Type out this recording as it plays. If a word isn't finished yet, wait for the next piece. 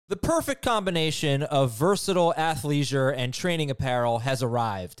The perfect combination of versatile athleisure and training apparel has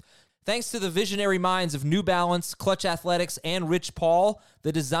arrived. Thanks to the visionary minds of New Balance, Clutch Athletics, and Rich Paul,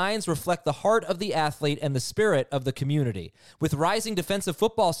 the designs reflect the heart of the athlete and the spirit of the community. With rising defensive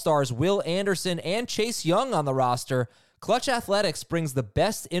football stars Will Anderson and Chase Young on the roster, Clutch Athletics brings the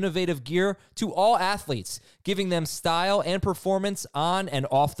best innovative gear to all athletes, giving them style and performance on and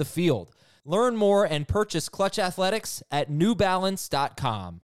off the field. Learn more and purchase Clutch Athletics at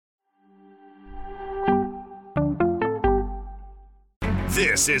newbalance.com.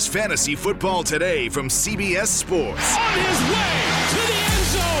 This is Fantasy Football Today from CBS Sports. On his way to the end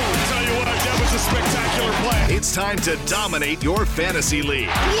zone. I'll tell you what, that was a spectacular play. It's time to dominate your fantasy league.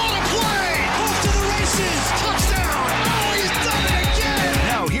 What a play! Off to the races. Touchdown. Oh, he's done it again.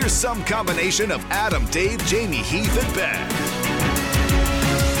 Now here's some combination of Adam, Dave, Jamie, Heath, and Ben.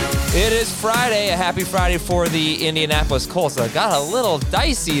 It is Friday, a happy Friday for the Indianapolis Colts. It got a little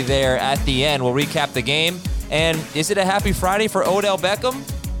dicey there at the end. We'll recap the game. And is it a happy Friday for Odell Beckham?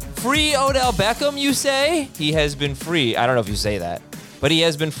 Free Odell Beckham, you say? He has been free. I don't know if you say that, but he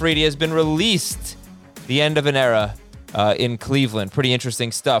has been freed. He has been released. The end of an era in Cleveland. Pretty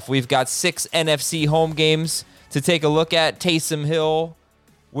interesting stuff. We've got 6 NFC home games to take a look at. Taysom Hill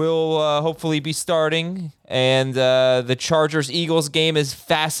will hopefully be starting. And the Chargers-Eagles game is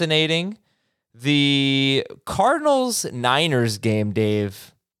fascinating. The Cardinals-Niners game,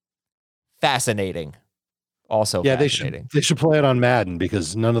 Dave, fascinating. Also, yeah, they should play it on Madden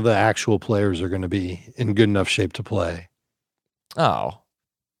because none of the actual players are going to be in good enough shape to play. Oh,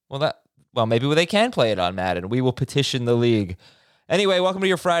 well, maybe they can play it on Madden. We will petition the league. Anyway, welcome to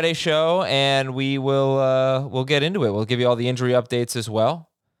your Friday show, and we'll get into it. We'll give you all the injury updates as well,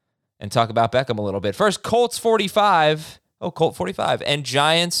 and talk about Beckham a little bit. First, Colts 45. Oh, Colt 45 and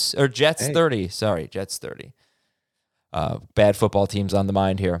Jets 30. Sorry, Jets 30. Bad football teams on the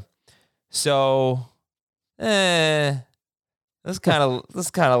mind here. So. That's kind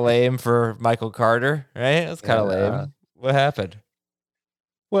of lame for Michael Carter, right? That's kind of lame. What happened?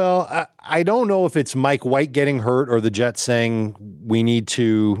 Well, I don't know if it's Mike White getting hurt or the Jets saying we need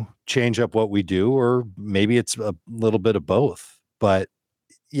to change up what we do, or maybe it's a little bit of both. But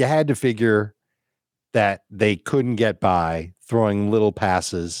you had to figure that they couldn't get by throwing little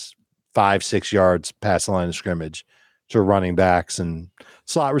passes 5-6 yards past the line of scrimmage to running backs and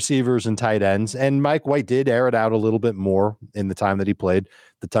slot receivers and tight ends. And Mike White did air it out a little bit more in the time that he played.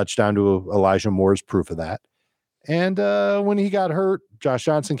 The touchdown to Elijah Moore is proof of that. And when he got hurt, Josh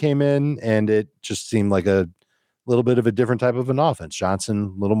Johnson came in, and it just seemed like a little bit of a different type of an offense.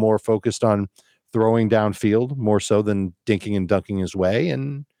 Johnson, a little more focused on throwing downfield, more so than dinking and dunking his way.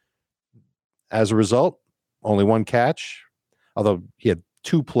 And as a result, only one catch, although he had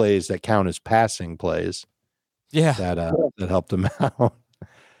 2 plays that count as passing plays. Yeah, that helped him out.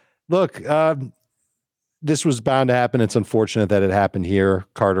 Look, this was bound to happen. It's unfortunate that it happened here.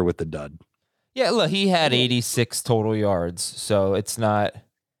 Carter with the dud. Yeah, look, he had 86 total yards, so it's not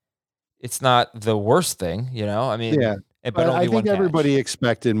the worst thing, you know. I mean, yeah, but only I think one everybody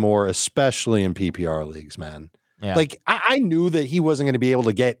expected more, especially in PPR leagues, man. Yeah. Like I knew that he wasn't going to be able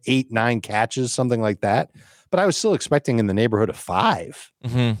to get 8-9 catches, something like that, but I was still expecting in the neighborhood of 5.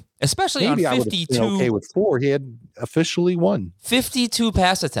 Mm-hmm. Especially maybe on 52. Okay, with 4, he had officially won 52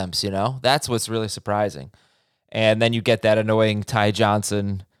 pass attempts. You know, that's what's really surprising. And then you get that annoying Ty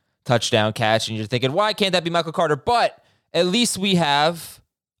Johnson touchdown catch, and you're thinking, why can't that be Michael Carter? But at least we have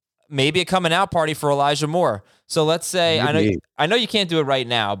maybe a coming out party for Elijah Moore. So let's say I know you can't do it right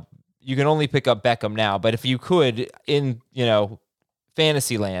now. You can only pick up Beckham now. But if you could, in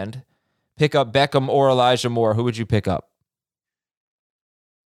fantasy land, pick up Beckham or Elijah Moore, who would you pick up?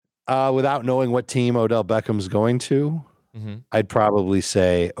 Without knowing what team Odell Beckham's going to, I'd probably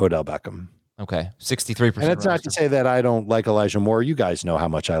say Odell Beckham. Okay, 63%. And it's not to say that I don't like Elijah Moore. You guys know how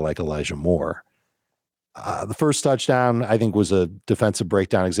much I like Elijah Moore. The first touchdown, I think, was a defensive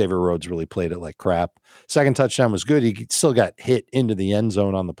breakdown. Xavier Rhodes really played it like crap. Second touchdown was good. He still got hit into the end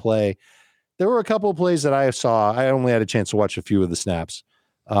zone on the play. There were a couple of plays that I saw. I only had a chance to watch a few of the snaps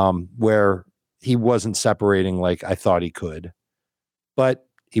where he wasn't separating like I thought he could. But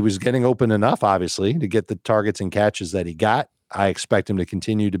he was getting open enough, obviously, to get the targets and catches that he got. I expect him to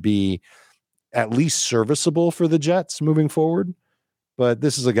continue to be at least serviceable for the Jets moving forward. But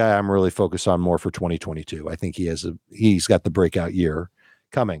this is a guy I'm really focused on more for 2022. I think he's got the breakout year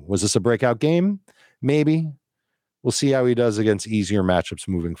coming. Was this a breakout game? Maybe. We'll see how he does against easier matchups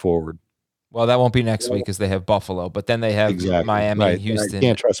moving forward. Well, that won't be next week because they have Buffalo, but then they have Miami and Houston. I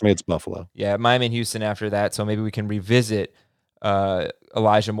can't trust me, it's Buffalo. Yeah, Miami and Houston after that, so maybe we can revisit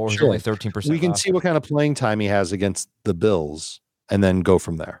Elijah Moore, who's only 13%. We can see what kind of playing time he has against the Bills and then go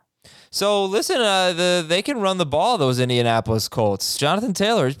from there. So listen, they can run the ball, those Indianapolis Colts. Jonathan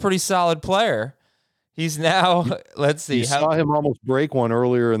Taylor is a pretty solid player. He's now, let's see. You saw him almost break one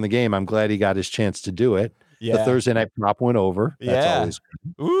earlier in the game. I'm glad he got his chance to do it. Yeah. The Thursday night prop went over. That's always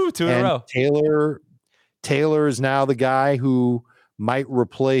good. Ooh, 2 in a row. Taylor is now the guy who might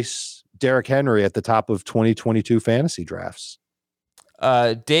replace Derrick Henry at the top of 2022 fantasy drafts.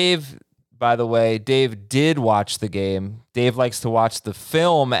 Dave, by the way, Dave did watch the game. Dave likes to watch the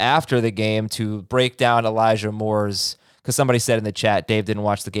film after the game to break down Elijah Moore's, because somebody said in the chat, Dave didn't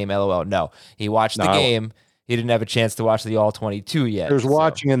watch the game, LOL. No, he watched the game. He didn't have a chance to watch the All-22 yet. There's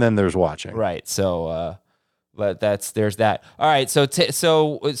watching and then there's watching. Right, so... but there's that. All right, so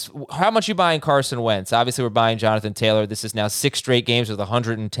how much you buying Carson Wentz? Obviously, we're buying Jonathan Taylor. This is now 6 straight games with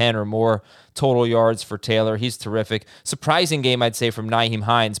 110 or more total yards for Taylor. He's terrific. Surprising game, I'd say, from Nyheim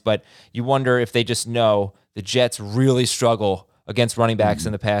Hines, but you wonder if they just know the Jets really struggle against running backs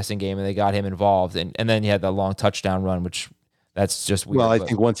in the passing game, and they got him involved. And then you had that long touchdown run, which that's just weird. Well, I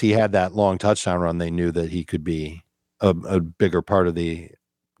think once he had that long touchdown run, they knew that he could be a bigger part of the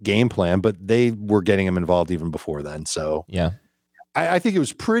game plan, but they were getting him involved even before then. So yeah, I think it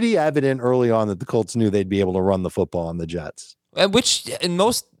was pretty evident early on that the Colts knew they'd be able to run the football on the Jets, which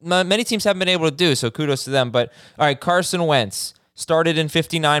many teams haven't been able to do. So kudos to them. But all right, Carson Wentz started in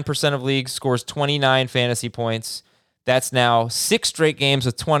 59% of leagues, scores 29 fantasy points. That's now 6 straight games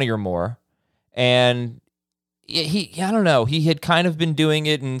with 20 or more. And I don't know. He had kind of been doing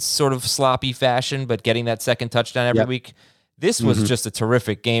it in sort of sloppy fashion, but getting that second touchdown every week. This was just a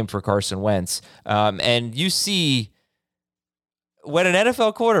terrific game for Carson Wentz. And you see when an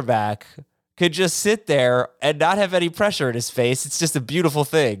NFL quarterback could just sit there and not have any pressure in his face, it's just a beautiful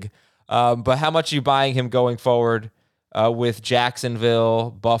thing. But how much are you buying him going forward with Jacksonville,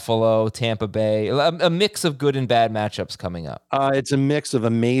 Buffalo, Tampa Bay? A mix of good and bad matchups coming up. It's a mix of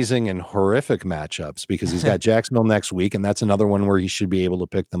amazing and horrific matchups because he's got Jacksonville next week, and that's another one where he should be able to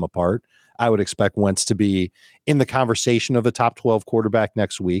pick them apart. I would expect Wentz to be in the conversation of a top 12 quarterback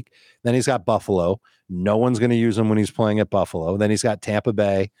next week. Then he's got Buffalo. No one's going to use him when he's playing at Buffalo. Then he's got Tampa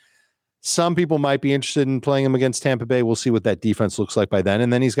Bay. Some people might be interested in playing him against Tampa Bay. We'll see what that defense looks like by then.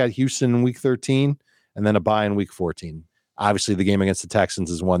 And then he's got Houston in week 13 and then a bye in week 14. Obviously, the game against the Texans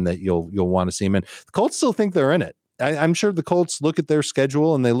is one that you'll want to see him in. The Colts still think they're in it. I'm sure the Colts look at their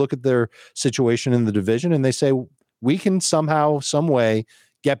schedule and they look at their situation in the division and they say, we can somehow, some way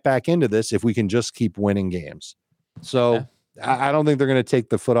get back into this if we can just keep winning games. So I don't think they're going to take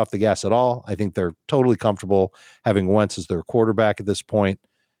the foot off the gas at all. I think they're totally comfortable having Wentz as their quarterback at this point.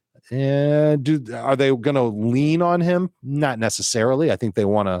 And are they going to lean on him? Not necessarily. I think they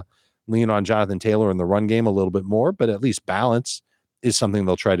want to lean on Jonathan Taylor in the run game a little bit more, but at least balance is something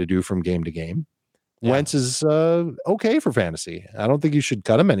they'll try to do from game to game. Yeah. Wentz is okay for fantasy. I don't think you should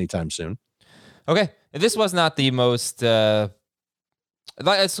cut him anytime soon. Okay. This was not the most...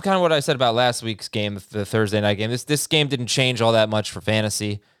 That's kind of what I said about last week's game, the Thursday night game. This game didn't change all that much for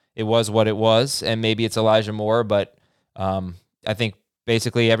fantasy. It was what it was, and maybe it's Elijah Moore, but I think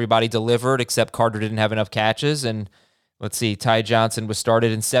basically everybody delivered except Carter didn't have enough catches. And let's see, Ty Johnson was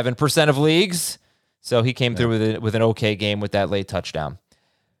started in 7% of leagues, so he came through with an okay game with that late touchdown.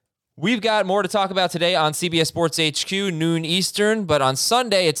 We've got more to talk about today on CBS Sports HQ, noon Eastern, but on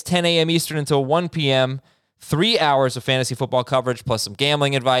Sunday it's 10 a.m. Eastern until 1 p.m., 3 hours of fantasy football coverage, plus some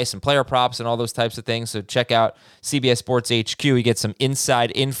gambling advice and player props and all those types of things. So check out CBS Sports HQ. You get some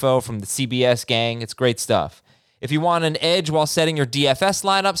inside info from the CBS gang. It's great stuff. If you want an edge while setting your DFS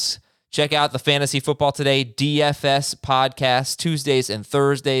lineups, check out the Fantasy Football Today DFS podcast, Tuesdays and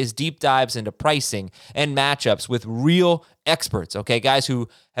Thursdays, deep dives into pricing and matchups with real experts, okay, guys who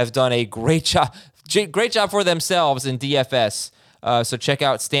have done a great job for themselves in DFS. So check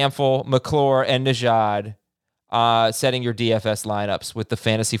out Stamfel, McClure, and Najad setting your DFS lineups with the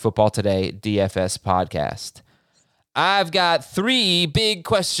Fantasy Football Today DFS podcast. I've got 3 big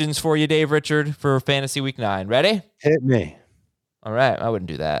questions for you, Dave Richard, for Fantasy Week 9. Ready? Hit me. All right. I wouldn't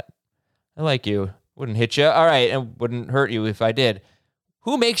do that. I like you. Wouldn't hit you. All right. And wouldn't hurt you if I did.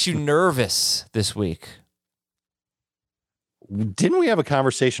 Who makes you nervous this week? Didn't we have a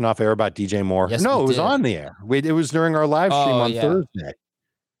conversation off air about DJ Moore? Yes, no, it was did. on the air. It was during our live stream on Thursday.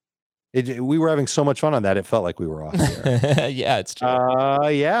 We were having so much fun on that, it felt like we were off the air. Yeah, it's true.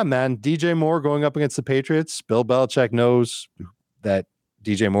 Yeah, man. DJ Moore going up against the Patriots. Bill Belichick knows that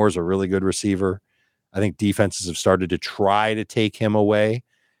DJ Moore is a really good receiver. I think defenses have started to try to take him away.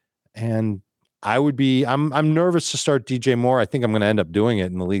 And I'm nervous to start DJ Moore. I think I'm going to end up doing it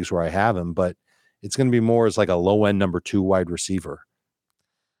in the leagues where I have him, but it's going to be more as like a low end number 2 wide receiver.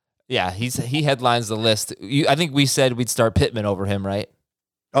 Yeah, he headlines the list. I think we said we'd start Pittman over him, right?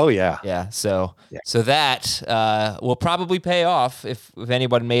 Oh yeah. Yeah. So that will probably pay off if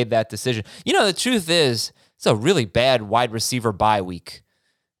anyone made that decision. The truth is, it's a really bad wide receiver bye week.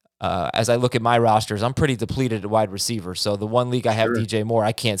 As I look at my rosters, I'm pretty depleted at wide receiver. So the one league I have DJ Moore,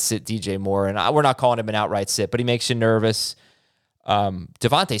 I can't sit DJ Moore, and we're not calling him an outright sit, but he makes you nervous.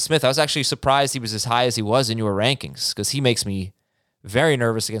 Devontae Smith, I was actually surprised he was as high as he was in your rankings because he makes me very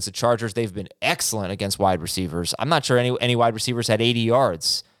nervous against the Chargers. They've been excellent against wide receivers. I'm not sure any wide receivers had 80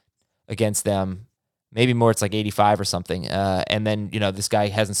 yards against them. Maybe more, it's like 85 or something. And then, this guy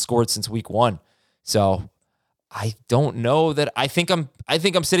hasn't scored since week 1. So I don't know that I think I'm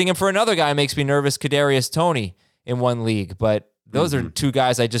sitting in for another guy who makes me nervous, Kadarius Toney, in one league. But those are two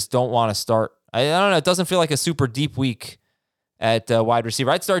guys I just don't want to start. I don't know. It doesn't feel like a super deep week at wide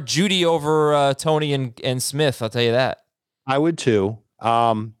receiver. I'd start Judy over Toney and Smith. I'll tell you that. I would too.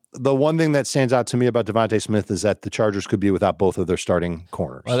 The one thing that stands out to me about Devontae Smith is that the Chargers could be without both of their starting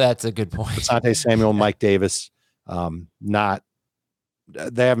corners. Well, that's a good point. Asante Samuel, Mike Davis, they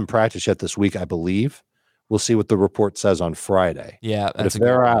haven't practiced yet this week, I believe. We'll see what the report says on Friday. Yeah, but if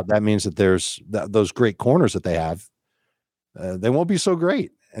they're out, that means that there's those great corners that they have. They won't be so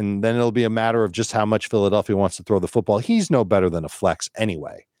great. And then it'll be a matter of just how much Philadelphia wants to throw the football. He's no better than a flex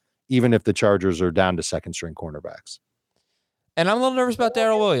anyway, even if the Chargers are down to second-string cornerbacks. And I'm a little nervous about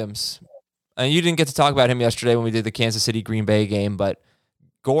Darrell Williams. And you didn't get to talk about him yesterday when we did the Kansas City Green Bay game, but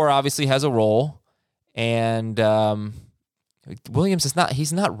Gore obviously has a role. And Williams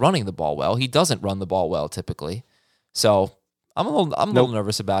he's not running the ball well. He doesn't run the ball well typically. So I'm a little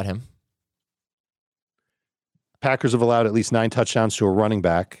nervous about him. Packers have allowed at least 9 touchdowns to a running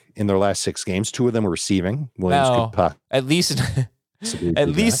back in their last 6 games. 2 of them were receiving. Williams could at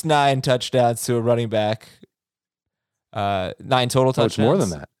least 9 touchdowns to a running back. 9 total touchdowns. It's more than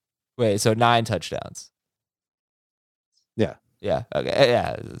that. Wait, so 9 touchdowns. Yeah. Yeah. Okay.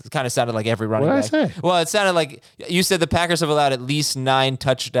 Yeah. It kind of sounded like every running back. What did I say? Well, it sounded like you said the Packers have allowed at least 9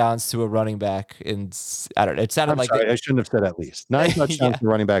 touchdowns to a running back. And I don't know. It sounded like I shouldn't have said at least 9 touchdowns to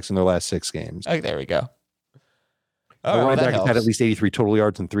running backs in their last 6 games. Okay, there we go. The running back has had at least 83 total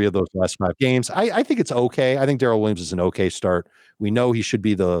yards in 3 of those last 5 games. I think it's okay. I think Darrell Williams is an okay start. We know he should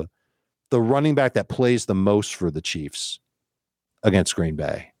be the running back that plays the most for the Chiefs against Green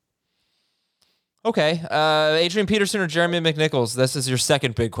Bay. Okay. Adrian Peterson or Jeremy McNichols? This is your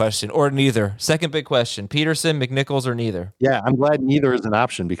second big question, or neither. Second big question. Peterson, McNichols, or neither? Yeah, I'm glad neither is an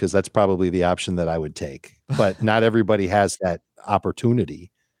option because that's probably the option that I would take. But not everybody has that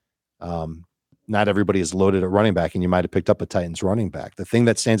opportunity. Not everybody is loaded at running back, and you might have picked up a Titans running back. The thing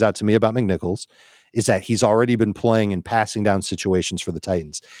that stands out to me about McNichols is that he's already been playing in passing down situations for the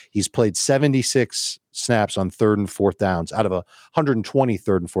Titans. He's played 76 snaps on 3rd and 4th downs out of 120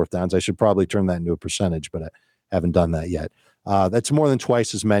 3rd and 4th downs. I should probably turn that into a percentage, but I haven't done that yet. That's more than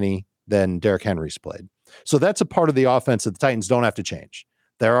twice as many than Derrick Henry's played. So that's a part of the offense that the Titans don't have to change.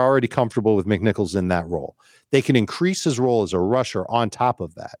 They're already comfortable with McNichols in that role. They can increase his role as a rusher on top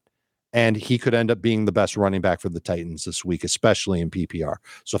of that. And he could end up being the best running back for the Titans this week, especially in PPR.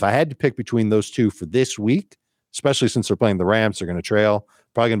 So if I had to pick between those two for this week, especially since they're playing the Rams, they're going to trail,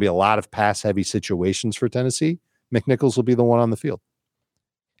 probably going to be a lot of pass-heavy situations for Tennessee. McNichols will be the one on the field.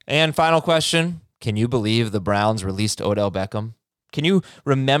 And final question, can you believe the Browns released Odell Beckham? Can you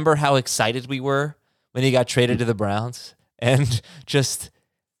remember how excited we were when he got traded to the Browns? And just,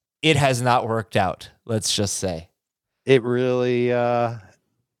 it has not worked out, let's just say. It really...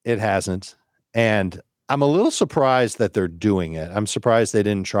 It hasn't. And I'm a little surprised that they're doing it. I'm surprised they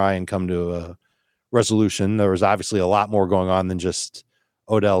didn't try and come to a resolution. There was obviously a lot more going on than just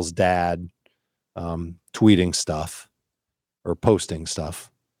Odell's dad tweeting stuff or posting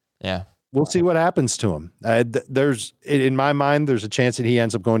stuff. Yeah. We'll see what happens to him. In my mind, there's a chance that he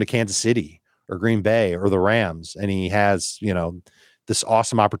ends up going to Kansas City or Green Bay or the Rams. And he has, this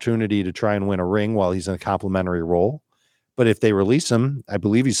awesome opportunity to try and win a ring while he's in a complimentary role. But if they release him, I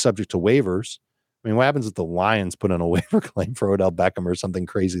believe he's subject to waivers. I mean, what happens if the Lions put in a waiver claim for Odell Beckham or something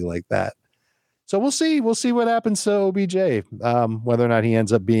crazy like that? So we'll see. We'll see what happens to OBJ, whether or not he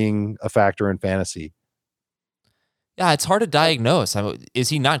ends up being a factor in fantasy. Yeah, it's hard to diagnose. Is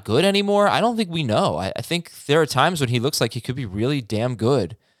he not good anymore? I don't think we know. I think there are times when he looks like he could be really damn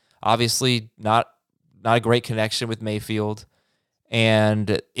good. Obviously, not a great connection with Mayfield,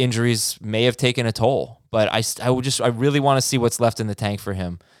 and injuries may have taken a toll. But I really want to see what's left in the tank for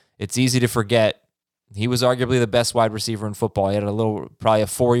him. It's easy to forget. He was arguably the best wide receiver in football. He had probably a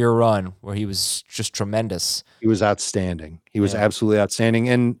 4-year run where he was just tremendous. He was outstanding. He was absolutely outstanding.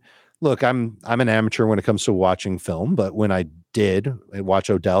 And look, I'm an amateur when it comes to watching film, but when I did, watch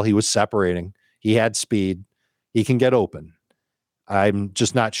Odell, he was separating. He had speed. He can get open. I'm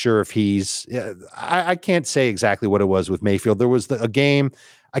just not sure if I can't say exactly what it was with Mayfield. There was a game,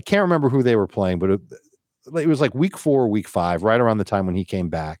 I can't remember who they were playing, but it was like week 4, week 5, right around the time when he came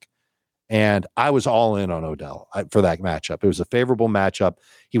back. And I was all in on Odell for that matchup. It was a favorable matchup.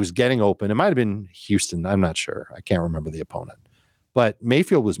 He was getting open. It might have been Houston. I'm not sure. I can't remember the opponent. But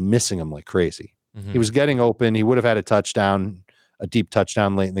Mayfield was missing him like crazy. He was getting open. He would have had a deep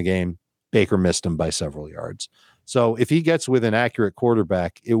touchdown late in the game. Baker missed him by several yards. So if he gets with an accurate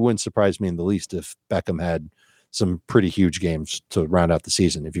quarterback, it wouldn't surprise me in the least if Beckham had some pretty huge games to round out the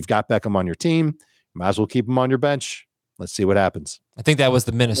season. If you've got Beckham on your team, you might as well keep him on your bench. Let's see what happens. I think that was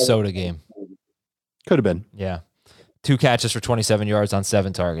the Minnesota game. Could have been. Yeah. 2 catches for 27 yards on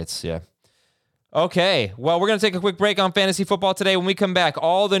 7 targets. Yeah. Okay. Well, we're going to take a quick break on fantasy football today. When we come back,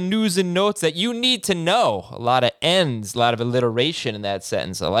 all the news and notes that you need to know. A lot of ends, a lot of alliteration in that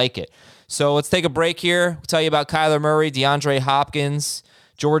sentence. I like it. So let's take a break here. We'll tell you about Kyler Murray, DeAndre Hopkins,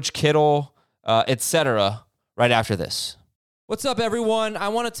 George Kittle, etc. right after this. What's up, everyone? I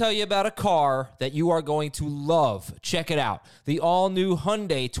want to tell you about a car that you are going to love. Check it out. The all-new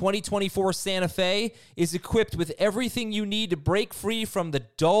Hyundai 2024 Santa Fe is equipped with everything you need to break free from the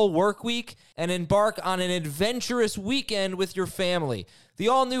dull work week and embark on an adventurous weekend with your family. The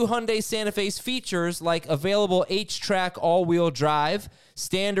all-new Hyundai Santa Fe's features like available H-Track all-wheel drive,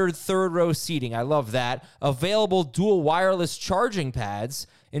 standard third-row seating, I love that, available dual wireless charging pads,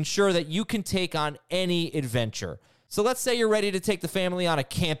 ensure that you can take on any adventure. So let's say you're ready to take the family on a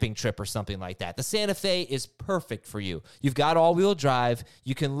camping trip or something like that. The Santa Fe is perfect for you. You've got all-wheel drive.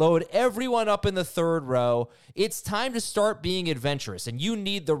 You can load everyone up in the third row. It's time to start being adventurous, and you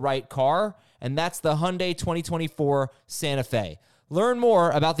need the right car, and that's the Hyundai 2024 Santa Fe. Learn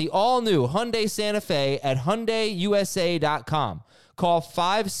more about the all-new Hyundai Santa Fe at HyundaiUSA.com. Call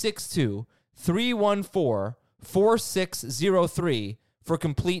 562-314-4603 for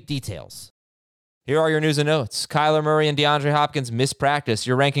complete details. Here are your news and notes. Kyler Murray and DeAndre Hopkins missed practice.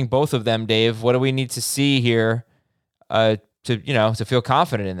 You're ranking both of them, Dave. What do we need to see here to feel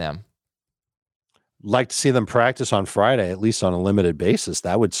confident in them? Like to see them practice on Friday, at least on a limited basis.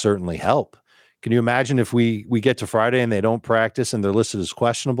 That would certainly help. Can you imagine if we get to Friday and they don't practice and they're listed as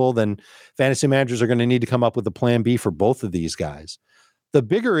questionable, then fantasy managers are going to need to come up with a plan B for both of these guys. The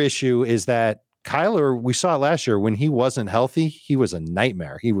bigger issue is that Kyler, we saw it last year, when he wasn't healthy, he was a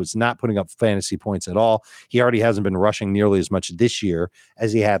nightmare. He was not putting up fantasy points at all. He already hasn't been rushing nearly as much this year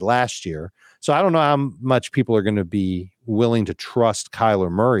as he had last year. So I don't know how much people are going to be willing to trust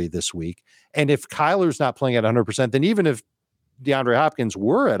Kyler Murray this week. And if Kyler's not playing at 100%, then even if DeAndre Hopkins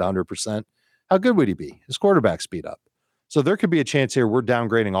were at 100%, how good would he be? His quarterback speed up. So there could be a chance here we're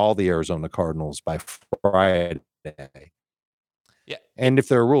downgrading all the Arizona Cardinals by Friday. Yeah. And if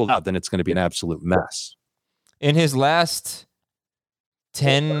they're ruled out, then it's going to be an absolute mess. In his last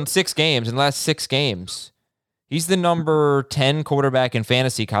 6 games, he's the number 10 quarterback in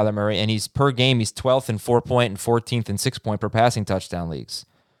fantasy, Kyler Murray, and he's 12th in 4-point and 14th in 6-point per passing touchdown leagues.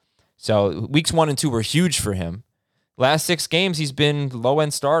 So weeks 1 and 2 were huge for him. Last 6 games, he's been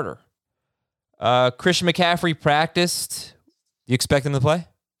low-end starter. Christian McCaffrey practiced. Do you expect him to play?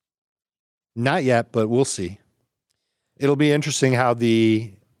 Not yet, but we'll see. It'll be interesting how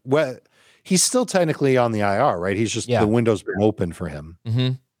he's still technically on the IR, right? He's just, the window's been open for him.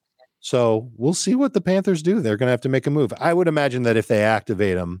 Mm-hmm. So we'll see what the Panthers do. They're going to have to make a move. I would imagine that if they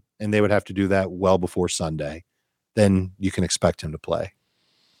activate him, and they would have to do that well before Sunday, then you can expect him to play.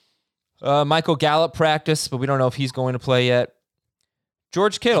 Michael Gallup practiced, but we don't know if he's going to play yet.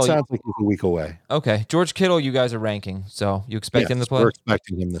 George Kittle. It sounds like he's a week away. Okay. George Kittle, you guys are ranking, so you expect him to play? We're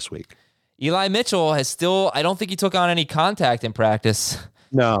expecting him this week. Eli Mitchell I don't think he took on any contact in practice.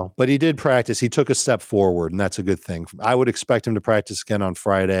 No, but he did practice. He took a step forward, and that's a good thing. I would expect him to practice again on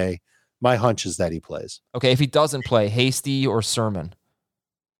Friday. My hunch is that he plays. Okay, if he doesn't play, Hasty or Sermon?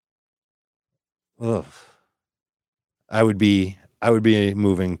 Ugh. I would be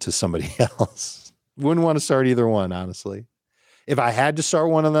moving to somebody else. Wouldn't want to start either one, honestly. If I had to start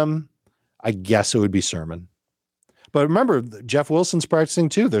one of them, I guess it would be Sermon. But remember, Jeff Wilson's practicing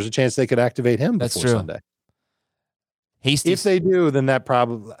too. There's a chance they could activate him before Sunday. Hasty. If they do, then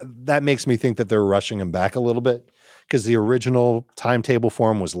that makes me think that they're rushing him back a little bit, because the original timetable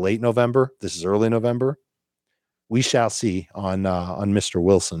for him was late November. This is early November. We shall see on Mr.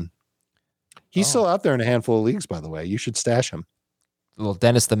 Wilson. He's still out there in a handful of leagues, by the way. You should stash him. A little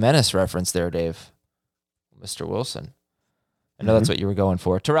Dennis the Menace reference there, Dave. Mr. Wilson. I know that's what you were going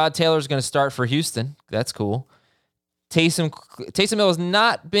for. Tyrod Taylor's going to start for Houston. That's cool. Taysom Hill has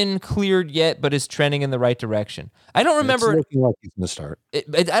not been cleared yet, but is trending in the right direction. I don't remember. It's looking like he's going to start. I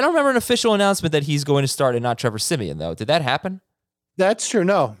don't remember an official announcement that he's going to start and not Trevor Siemian, though. Did that happen? That's true.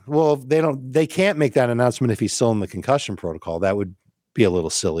 No. Well, they can't make that announcement if he's still in the concussion protocol. That would be a little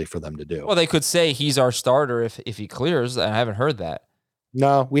silly for them to do. Well, they could say he's our starter if he clears. I haven't heard that.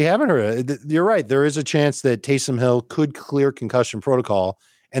 No, we haven't heard it. You're right. There is a chance that Taysom Hill could clear concussion protocol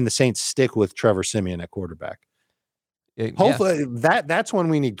and the Saints stick with Trevor Siemian at quarterback. Hopefully that's one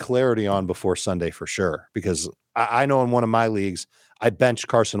we need clarity on before Sunday for sure, because I know in one of my leagues, I benched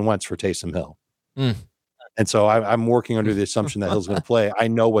Carson Wentz for Taysom Hill. And so I'm working under the assumption that Hill's going to play. I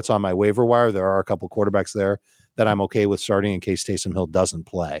know what's on my waiver wire. There are a couple quarterbacks there that I'm okay with starting in case Taysom Hill doesn't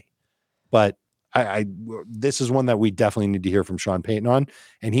play. But this is one that we definitely need to hear from Sean Payton on,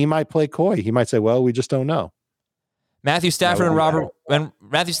 and he might play coy. He might say, well, we just don't know. Matthew Stafford and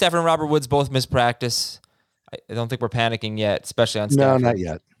Robert Woods both missed practice. I don't think we're panicking yet, especially on Stafford. No, not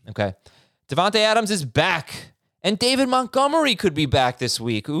yet. Okay. Devontae Adams is back, and David Montgomery could be back this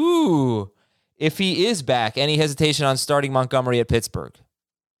week. Ooh. If he is back, any hesitation on starting Montgomery at Pittsburgh?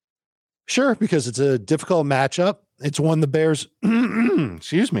 Sure, because it's a difficult matchup. It's one the Bears,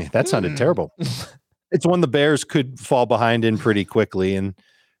 excuse me, that sounded terrible. It's one the Bears could fall behind in pretty quickly. And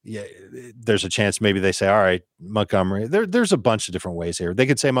yeah, there's a chance maybe they say, all right, Montgomery, there's a bunch of different ways here. They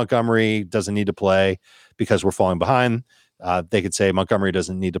could say Montgomery doesn't need to play because we're falling behind. They could say Montgomery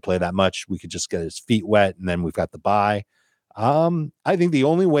doesn't need to play that much. We could just get his feet wet and then we've got the bye. I think the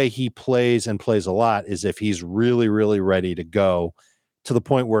only way he plays and plays a lot is if he's really, really ready to go to the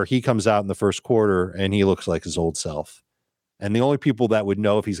point where he comes out in the first quarter and he looks like his old self. And the only people that would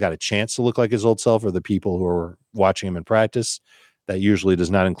know if he's got a chance to look like his old self are the people who are watching him in practice. That usually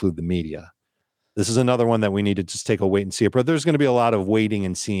does not include the media. This is another one that we need to just take a wait and see. But there's going to be a lot of waiting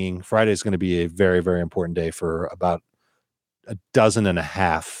and seeing. Friday is going to be a very, very important day for about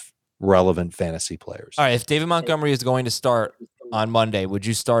 12.5 relevant fantasy players. All right, if David Montgomery is going to start on Monday, would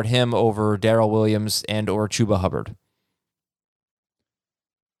you start him over Darrell Williams and or Chuba Hubbard?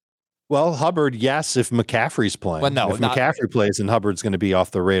 Well, Hubbard, yes, if McCaffrey's playing. Well, no, if McCaffrey plays, then Hubbard's going to be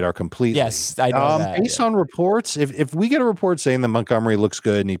off the radar completely. Yes, I know that. Based on reports, if we get a report saying that Montgomery looks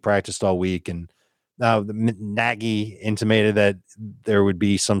good and he practiced all week, and Nagy intimated that there would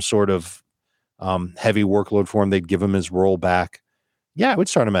be some sort of heavy workload for him, they'd give him his role back. Yeah, I would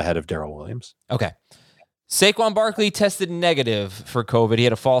start him ahead of Darrell Williams. Okay. Saquon Barkley tested negative for COVID. He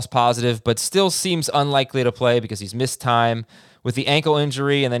had a false positive, but still seems unlikely to play because he's missed time with the ankle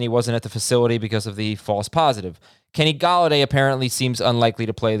injury, and then he wasn't at the facility because of the false positive. Kenny Golladay apparently seems unlikely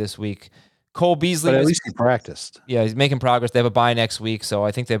to play this week. Cole Beasley... But at least he practiced. Yeah, he's making progress. They have a bye next week, so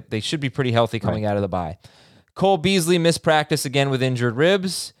I think that they should be pretty healthy coming out of the bye. Cole Beasley missed practice again with injured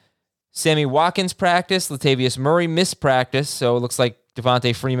ribs. Sammy Watkins practiced. Latavius Murray missed practice, so it looks like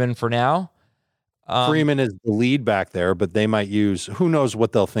Devontae Freeman for now. Freeman is the lead back there, but they might use... Who knows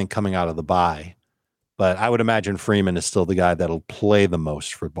what they'll think coming out of the bye. But I would imagine Freeman is still the guy that'll play the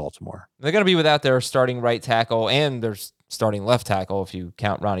most for Baltimore. They're going to be without their starting right tackle and their starting left tackle if you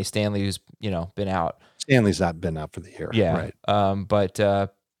count Ronnie Stanley, who's been out. Stanley's not been out for the year. Yeah, right. But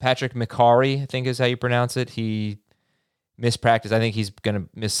Patrick McCarry, I think is how you pronounce it. He missed practice. I think he's going to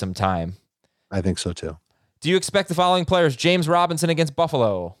miss some time. I think so too. Do you expect the following players? James Robinson against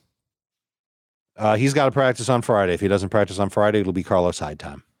Buffalo. He's got to practice on Friday. If he doesn't practice on Friday, it'll be Carlos Hyde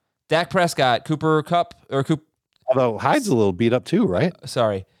time. Dak Prescott, Cooper Kupp, or Coop. Although Hyde's a little beat up too, right?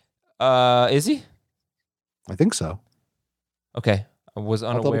 Sorry. Is he? I think so. Okay. I was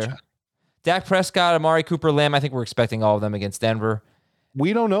unaware. Dak Prescott, Amari Cooper, Lamb. I think we're expecting all of them against Denver.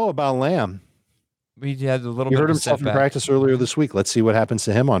 We don't know about Lamb. We had a little bit of heard himself in practice earlier this week. Let's see what happens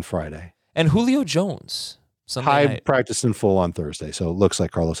to him on Friday. And Julio Jones. Hyde practiced in full on Thursday, so it looks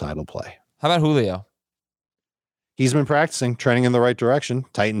like Carlos Hyde will play. How about Julio? He's been practicing, trending in the right direction.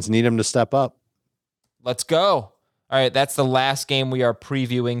 Titans need him to step up. Let's go. All right, that's the last game we are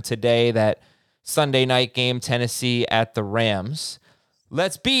previewing today, that Sunday night game, Tennessee at the Rams.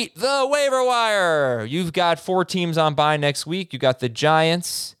 Let's beat the waiver wire. You've got 4 teams on bye next week. You got the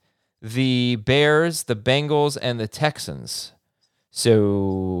Giants, the Bears, the Bengals, and the Texans.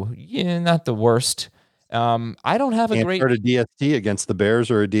 So, yeah, not the worst. I don't have a great... Start a DST against the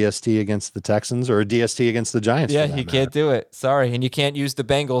Bears or a DST against the Texans or a DST against the Giants. Yeah, you can't do it. Sorry. And you can't use the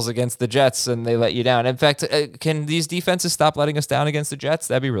Bengals against the Jets and they let you down. In fact, can these defenses stop letting us down against the Jets?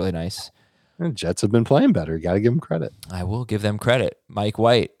 That'd be really nice. The Jets have been playing better. You got to give them credit. I will give them credit. Mike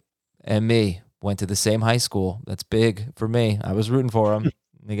White and me went to the same high school. That's big for me. I was rooting for him.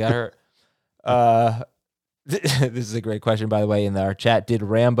 He got hurt. This is a great question, by the way, in our chat. Did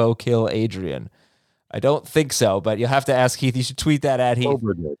Rambo kill Adrian? I don't think so, but you'll have to ask Heath. You should tweet that at Heath.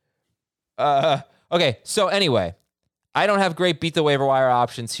 Okay, so anyway, I don't have great beat the waiver wire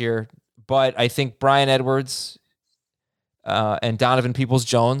options here, but I think Bryan Edwards and Donovan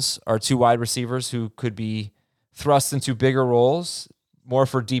Peoples-Jones are two wide receivers who could be thrust into bigger roles, more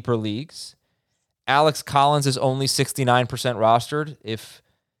for deeper leagues. Alex Collins is only 69% rostered. If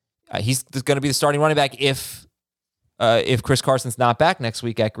he's going to be the starting running back if Chris Carson's not back next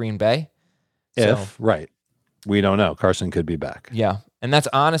week at Green Bay. Right. We don't know. Carson could be back. Yeah. And that's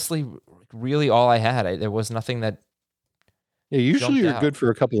honestly really all I had. There was nothing that. Yeah, usually you're good for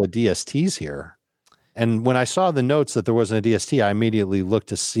a couple of DSTs here. And when I saw the notes that there wasn't a DST, I immediately looked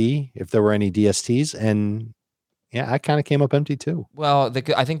to see if there were any DSTs. And yeah, I kind of came up empty too. Well,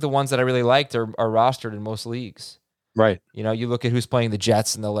 I think the ones that I really liked are rostered in most leagues. Right. You know, you look at who's playing the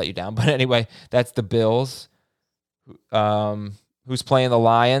Jets and they'll let you down. But anyway, that's the Bills. Who's playing the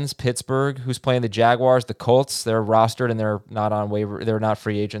Lions? Pittsburgh. Who's playing the Jaguars? The Colts. They're rostered and they're not on waiver. They're not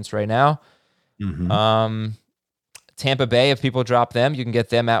free agents right now. Mm-hmm. Tampa Bay, if people drop them, you can get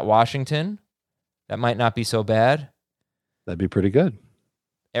them at Washington. That might not be so bad. That'd be pretty good.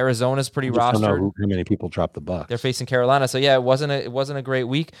 Arizona's pretty rostered. I don't know how many people drop the Bucs. They're facing Carolina. So yeah, it wasn't a great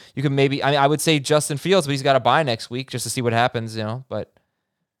week. You could maybe, I would say Justin Fields, but he's got to bye next week just to see what happens, but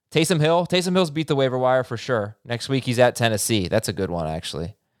Taysom Hill's beat the waiver wire for sure. Next week he's at Tennessee. That's a good one,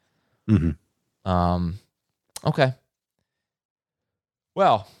 actually. Mm-hmm. Okay.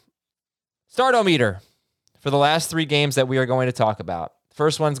 Well, Stardometer for the last 3 games that we are going to talk about.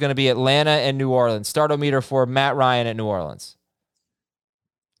 First one's going to be Atlanta and New Orleans. Stardometer for Matt Ryan at New Orleans.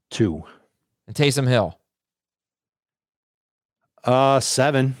 2. And Taysom Hill.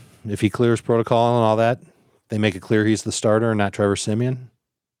 7. If he clears protocol and all that, they make it clear he's the starter and not Trevor Siemian.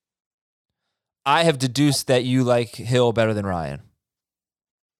 I have deduced that you like Hill better than Ryan.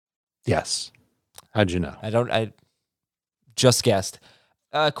 Yes. How'd you know? I just guessed.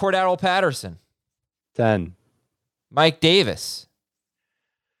 Cordero Patterson. 10. Mike Davis.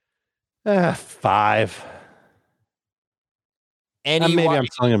 5. Maybe I'm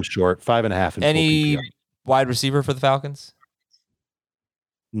selling him short. 5.5. In any wide receiver for the Falcons?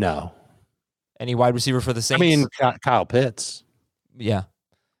 No. Any wide receiver for the Saints? I mean, Kyle Pitts. Yeah.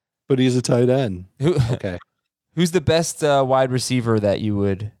 But he's a tight end. Okay. Who's the best wide receiver that you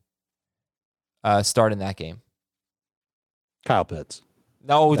would start in that game? Kyle Pitts.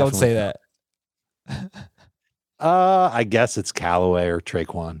 No, Definitely. Don't say that. I guess it's Callaway or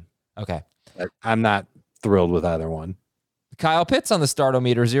Traquan. Okay. I'm not thrilled with either one. Kyle Pitts on the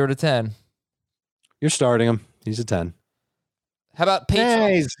Stardometer, 0 to 10. You're starting him. He's a 10. How about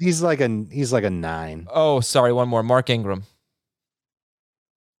Patriots? He's like a 9. Oh, sorry, one more. Mark Ingram.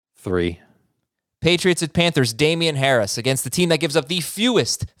 3. Patriots at Panthers, Damian Harris against the team that gives up the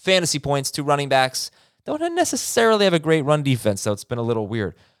fewest fantasy points to running backs. Don't necessarily have a great run defense, so it's been a little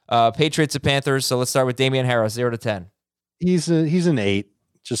weird. Patriots at Panthers, so let's start with Damian Harris, 0 to 10. He's an 8.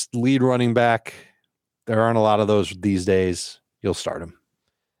 Just lead running back. There aren't a lot of those these days. You'll start him.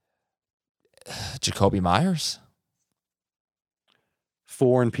 Jacoby Myers.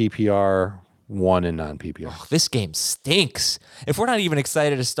 4 in PPR, 1 in non-PPR. Oh, this game stinks. If we're not even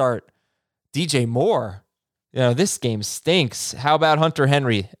excited to start DJ Moore, this game stinks. How about Hunter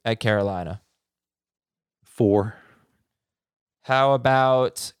Henry at Carolina? 4. How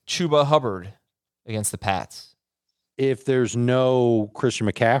about Chuba Hubbard against the Pats? If there's no Christian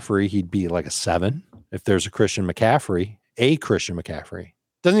McCaffrey, he'd be like a 7. If there's a Christian McCaffrey,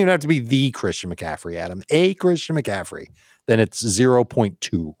 doesn't even have to be the Christian McCaffrey, Adam. A Christian McCaffrey, then it's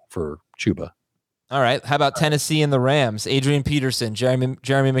 0.2 for Chuba. All right. How about Tennessee and the Rams? Adrian Peterson, Jeremy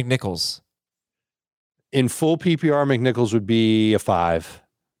McNichols. In full PPR, McNichols would be a 5.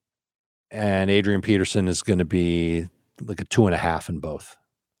 And Adrian Peterson is going to be like a 2.5 in both.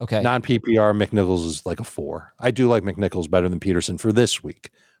 Okay. Non-PPR, McNichols is like a 4. I do like McNichols better than Peterson for this week.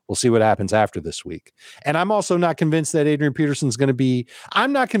 We'll see what happens after this week. And I'm also not convinced that Adrian Peterson's going to be...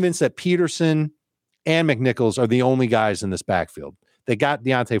 I'm not convinced that Peterson and McNichols are the only guys in this backfield. They got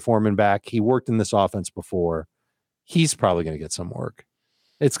Deontay Foreman back. He worked in this offense before. He's probably going to get some work.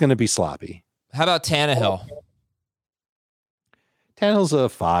 It's going to be sloppy. How about Tannehill? Tannehill's a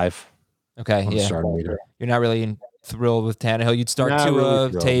 5. Okay, yeah. You're not really thrilled with Tannehill. You'd start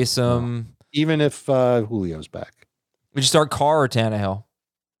Tua, Taysom. No. Even if Julio's back. Would you start Carr or Tannehill?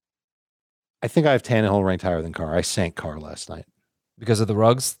 I think I have Tannehill ranked higher than Carr. I sank Carr last night. Because of the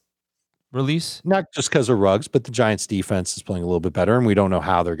Ruggs release? Not just because of Ruggs, but the Giants defense is playing a little bit better, and we don't know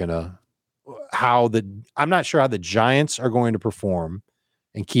how they're going to... I'm not sure how the Giants are going to perform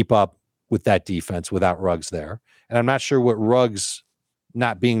and keep up with that defense without Ruggs there. And I'm not sure what Ruggs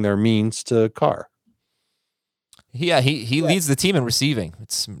not being there means to Carr. Yeah, he leads the team in receiving.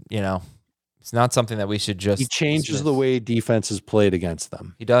 It's it's not something that we should just. He changes dismiss. the way defense is played against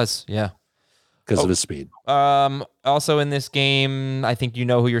them. He does, yeah, because of his speed. Also in this game, I think you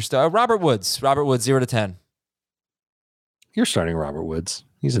know who you're Robert Woods. Robert Woods, 0 to 10. You're starting Robert Woods.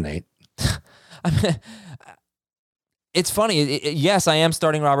 He's an 8. I mean, it's funny. Yes, I am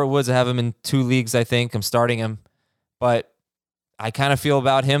starting Robert Woods. I have him in 2 leagues, I think. I'm starting him. But I kind of feel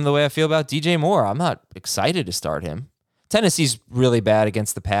about him the way I feel about DJ Moore. I'm not excited to start him. Tennessee's really bad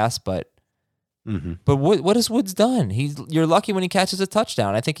against the pass, but what has Woods done? You're lucky when he catches a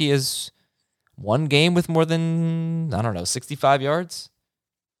touchdown. I think he has one game with more than, 65 yards.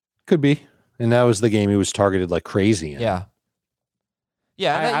 Could be. And that was the game he was targeted like crazy in. Yeah.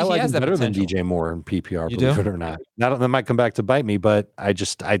 Yeah, I like him better than DJ Moore in PPR, believe it or not. Now, that might come back to bite me, but I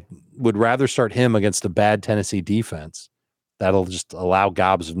would rather start him against a bad Tennessee defense. That'll just allow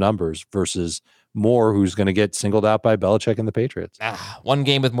gobs of numbers versus Moore, who's going to get singled out by Belichick and the Patriots. One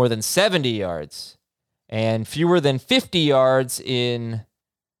game with more than 70 yards and fewer than 50 yards in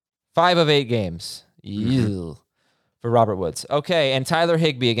 5 of 8 games. For Robert Woods. Okay, and Tyler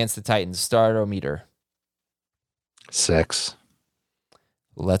Higbee against the Titans. Start-o-meter. 6.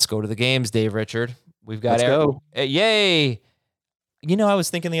 Let's go to the games, Dave Richard. We've got Let's go. Yay! I was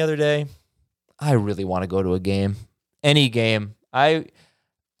thinking the other day, I really want to go to a game. Any game. I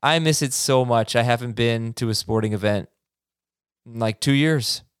miss it so much. I haven't been to a sporting event in like 2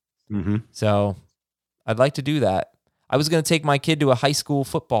 years. So I'd like to do that. I was going to take my kid to a high school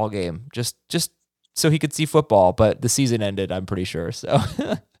football game just so he could see football, but the season ended, I'm pretty sure. So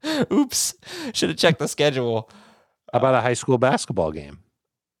oops. Should have checked the schedule. How about a high school basketball game?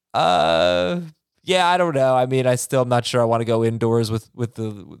 Yeah, I don't know. I mean, I still am not sure I want to go indoors with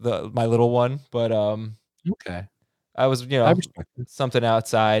my little one, but okay. I was, I respect it. Something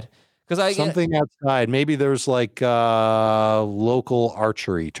outside something outside. Maybe there's like local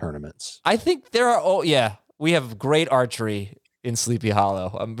archery tournaments. I think there are. We have great archery in Sleepy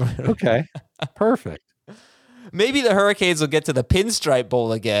Hollow. Okay, perfect. Maybe the Hurricanes will get to the Pinstripe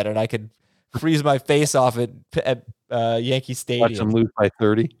Bowl again, and I could freeze my face off at Yankee Stadium. Watch them lose by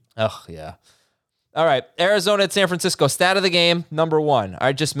 30. Oh yeah. All right, Arizona at San Francisco. Stat of the game, number 1.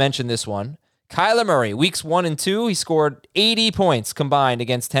 I just mentioned this one. Kyler Murray, weeks 1 and 2, he scored 80 points combined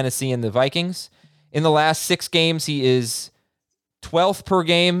against Tennessee and the Vikings. In the last 6 games, he is 12th per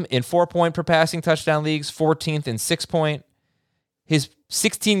game in 4-point per passing touchdown leagues, 14th in 6-point. His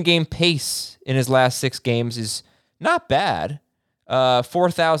 16-game pace in his last 6 games is not bad.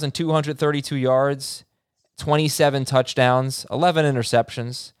 4,232 yards, 27 touchdowns, 11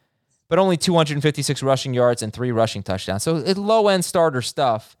 interceptions, but only 256 rushing yards and 3 rushing touchdowns. So it's low-end starter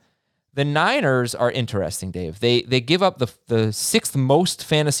stuff. The Niners are interesting, Dave. They give up the 6th most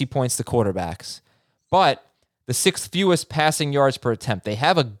fantasy points to quarterbacks, but the 6th fewest passing yards per attempt. They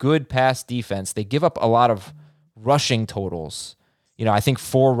have a good pass defense. They give up a lot of rushing totals. I think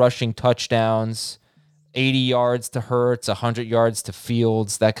 4 rushing touchdowns, 80 yards to Hurts, 100 yards to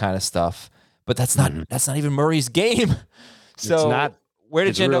Fields, that kind of stuff. But that's not even Murray's game. So it's not. Where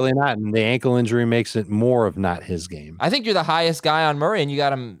did it's you end really up? not. And the ankle injury makes it more of not his game. I think you're the highest guy on Murray, and you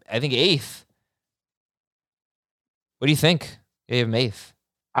got him, I think, 8th. What do you think? You have him 8th.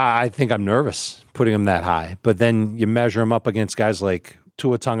 I think I'm nervous putting him that high. But then you measure him up against guys like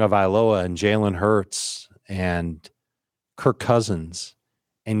Tua Tagovailoa and Jalen Hurts and Kirk Cousins.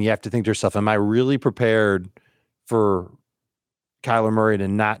 And you have to think to yourself, am I really prepared for Kyler Murray to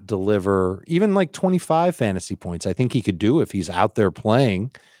not deliver even like 25 fantasy points? I think he could do if he's out there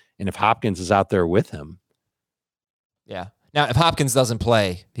playing and if Hopkins is out there with him. Yeah. Now, if Hopkins doesn't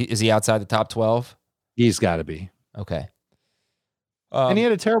play, is he outside the top 12? He's got to be. Okay. And he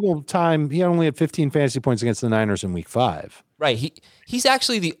had a terrible time. He only had 15 fantasy points against the Niners in week 5. Right. He's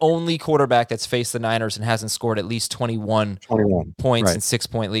actually the only quarterback that's faced the Niners and hasn't scored at least 21 points right. in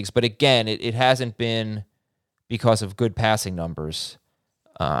 6-point leagues. But again, it hasn't been because of good passing numbers.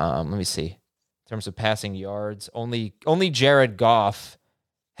 Let me see. In terms of passing yards, only Jared Goff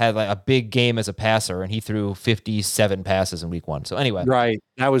had like a big game as a passer, and he threw 57 passes in week 1. So anyway. Right.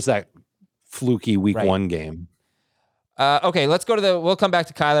 That was that fluky week 1 game. Okay, let's go to we'll come back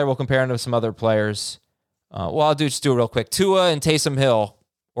to Kyler. We'll compare him to some other players. I'll just do it real quick. Tua and Taysom Hill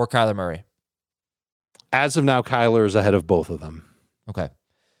or Kyler Murray? As of now, Kyler is ahead of both of them. Okay.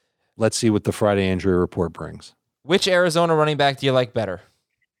 Let's see what the Friday injury report brings. Which Arizona running back do you like better?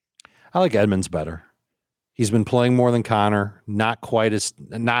 I like Edmonds better. He's been playing more than Connor, not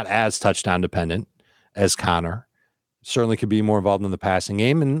as touchdown dependent as Connor. Certainly could be more involved in the passing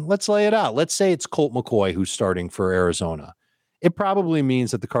game. And let's lay it out. Let's say it's Colt McCoy who's starting for Arizona. it probably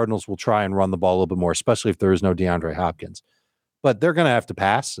means that the Cardinals will try and run the ball a little bit more, especially if there is no DeAndre Hopkins. But they're going to have to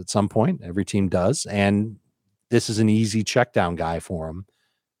pass at some point. Every team does. And this is an easy check down guy for him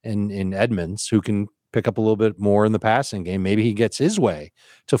in Edmonds, who can pick up a little bit more in the passing game. Maybe he gets his way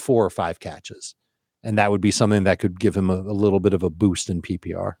to 4 or 5 catches. And that would be something that could give him a little bit of a boost in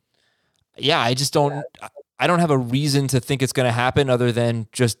PPR. Yeah, I don't have a reason to think it's going to happen other than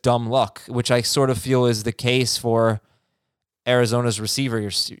just dumb luck, which I sort of feel is the case for Arizona's receiver,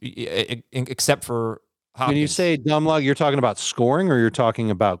 except for Hopkins. When you say dumb luck, you're talking about scoring or you're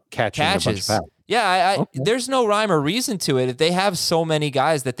talking about catching a bunch of passes? Yeah, Okay. There's no rhyme or reason to it. They have so many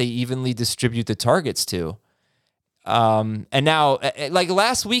guys that they evenly distribute the targets to. And now, like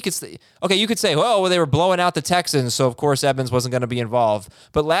last week, okay, you could say, well, they were blowing out the Texans, so of course Evans wasn't going to be involved.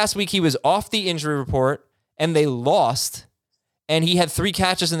 But last week he was off the injury report, and they lost, and he had 3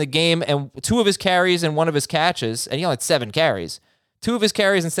 catches in the game, and 2 of his carries and 1 of his catches, and he only had 7 carries. 2 of his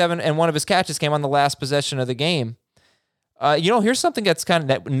carries and 1 of his catches came on the last possession of the game. Here's something that's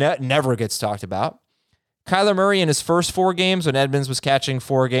kind of never gets talked about. Kyler Murray in his first 4 games, when Edmonds was catching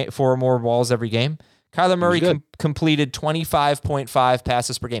 4 or more balls every game, Kyler Murray completed 25.5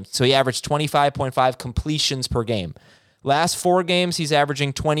 passes per game. So he averaged 25.5 completions per game. Last 4 games, he's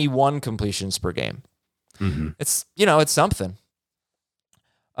averaging 21 completions per game. Mm-hmm. It's something.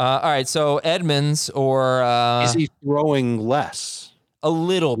 All right, so Edmonds or... is he throwing less? A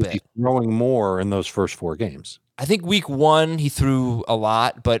little bit. He's throwing more in those first 4 games. I think week 1, he threw a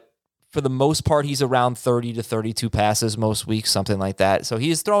lot, but for the most part, he's around 30 to 32 passes most weeks, something like that. So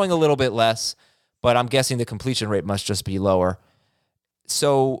he's throwing a little bit less, but I'm guessing the completion rate must just be lower.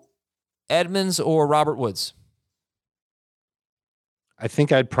 So Edmonds or Robert Woods? I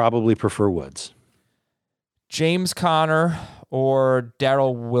think I'd probably prefer Woods. James Conner or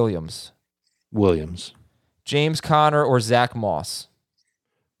Darrell Williams? Williams. James Conner or Zach Moss?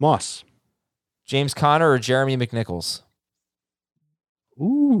 Moss. James Conner or Jeremy McNichols?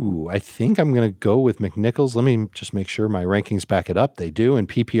 Ooh, I think I'm going to go with McNichols. Let me just make sure my rankings back it up. They do. In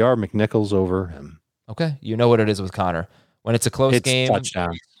PPR, McNichols over him. Okay. You know what it is with Conner. When it's a close game.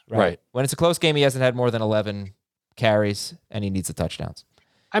 Touchdowns. Right. When it's a close game, he hasn't had more than 11 carries, and he needs the touchdowns.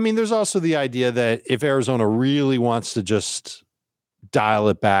 I mean, there's also the idea that if Arizona really wants to just dial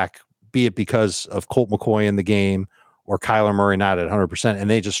it back, be it because of Colt McCoy in the game or Kyler Murray not at 100%, and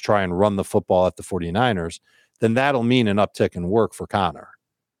they just try and run the football at the 49ers, then that'll mean an uptick in work for Conner.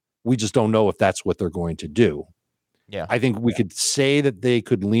 We just don't know if that's what they're going to do. Yeah. I think we could say that they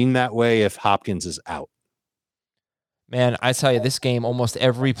could lean that way if Hopkins is out. Man, I tell you, this game, almost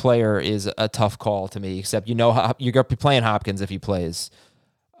every player is a tough call to me, except you're going to be playing Hopkins if he plays.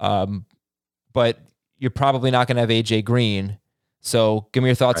 But you're probably not going to have AJ Green. So give me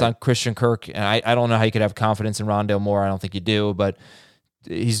your thoughts on Christian Kirk. And I don't know how you could have confidence in Rondale Moore. I don't think you do, but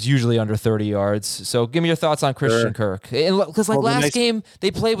he's usually under 30 yards. So give me your thoughts on Christian Kirk. Because last game,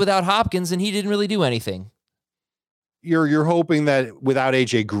 they played without Hopkins, and he didn't really do anything. You're hoping that without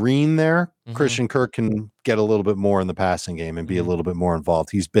AJ Green there, Christian Kirk can get a little bit more in the passing game and be a little bit more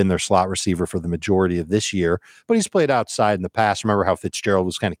involved. He's been their slot receiver for the majority of this year, but he's played outside in the past. Remember how Fitzgerald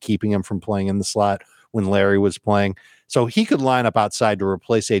was kind of keeping him from playing in the slot when Larry was playing? So he could line up outside to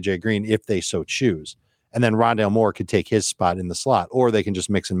replace AJ Green if they so choose. And then Rondale Moore could take his spot in the slot, or they can just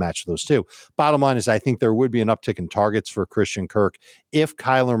mix and match those two. Bottom line is I think there would be an uptick in targets for Christian Kirk if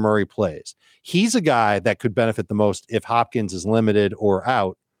Kyler Murray plays. He's a guy that could benefit the most if Hopkins is limited or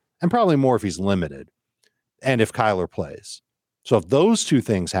out, and probably more if he's limited, and if Kyler plays. So if those two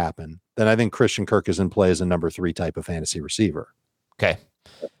things happen, then I think Christian Kirk is in play as a number 3 type of fantasy receiver. Okay.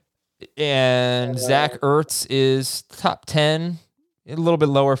 And Zach Ertz is top 10, a little bit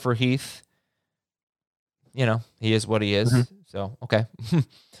lower for Heath. He is what he is. So, okay.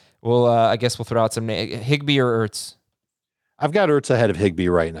 Well, I guess we'll throw out some Higbee or Ertz. I've got Ertz ahead of Higbee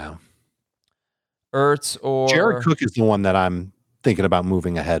right now. Ertz or Jared Cook is the one that I'm thinking about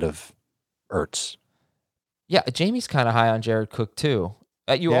moving ahead of Ertz. Yeah, Jamie's kind of high on Jared Cook too.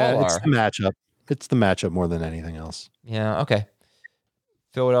 You all are. It's the matchup. It's the matchup more than anything else. Yeah, okay.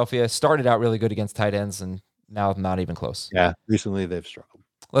 Philadelphia started out really good against tight ends, and now not even close. Yeah, recently they've struggled.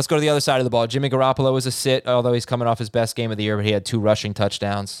 Let's go to the other side of the ball. Jimmy Garoppolo is a sit, although he's coming off his best game of the year, but he had 2 rushing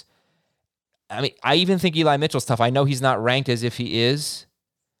touchdowns. I mean, I even think Eli Mitchell's tough. I know he's not ranked as if he is,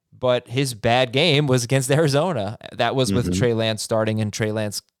 but his bad game was against Arizona. That was with Trey Lance starting, and Trey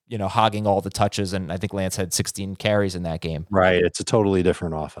Lance, hogging all the touches, and I think Lance had 16 carries in that game. Right. It's a totally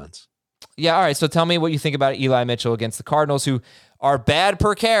different offense. Yeah, all right. So tell me what you think about Eli Mitchell against the Cardinals, who are bad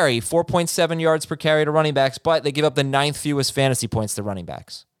per carry, 4.7 yards per carry to running backs, but they give up the 9th fewest fantasy points to running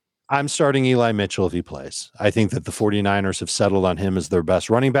backs. I'm starting Eli Mitchell if he plays. I think that the 49ers have settled on him as their best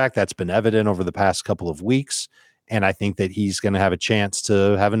running back. That's been evident over the past couple of weeks. And I think that he's going to have a chance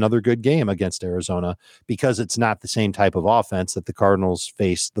to have another good game against Arizona because it's not the same type of offense that the Cardinals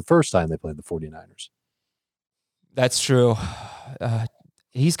faced the first time they played the 49ers. That's true.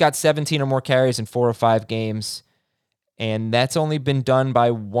 He's got 17 or more carries in 4 or 5 games, and that's only been done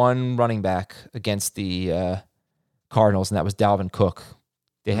by one running back against the Cardinals, and that was Dalvin Cook.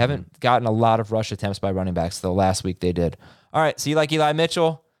 They haven't gotten a lot of rush attempts by running backs, though last week they did. All right, so you like Eli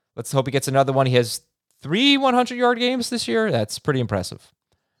Mitchell. Let's hope he gets another one. He has 3 100-yard games this year. That's pretty impressive.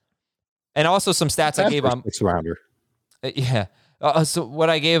 And also some stats I gave on... rounder. Yeah. So what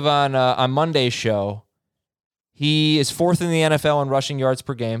I gave on Monday's show, he is 4th in the NFL in rushing yards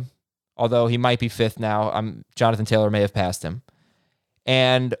per game, although he might be 5th now. Jonathan Taylor may have passed him.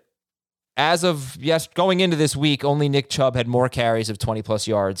 And as of going into this week, only Nick Chubb had more carries of 20-plus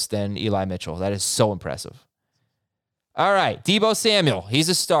yards than Eli Mitchell. That is so impressive. All right, Deebo Samuel, he's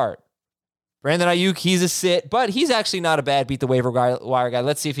a start. Brandon Ayuk, he's a sit, but he's actually not a bad beat the waiver wire guy.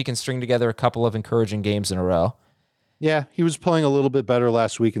 Let's see if he can string together a couple of encouraging games in a row. Yeah, he was playing a little bit better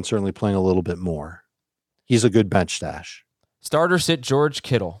last week and certainly playing a little bit more. He's a good bench stash. Starter sit George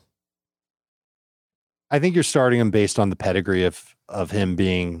Kittle. I think you're starting him based on the pedigree of him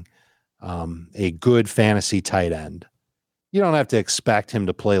being a good fantasy tight end. You don't have to expect him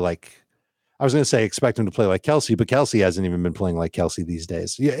to play like, I was going to say expect him to play like Kelsey, but Kelsey hasn't even been playing like Kelsey these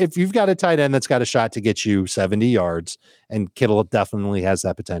days. If you've got a tight end that's got a shot to get you 70 yards, and Kittle definitely has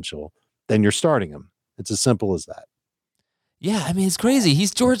that potential, then you're starting him. It's as simple as that. Yeah, I mean, it's crazy.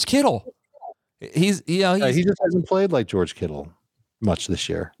 He's George Kittle. He just hasn't played like George Kittle much this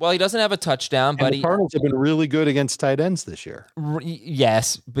year. Well, he doesn't have a touchdown, but the Cardinals have been really good against tight ends this year.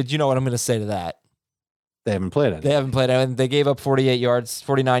 Yes, but you know what I'm going to say to that. They haven't played it. They haven't played it. They gave up 49 yards to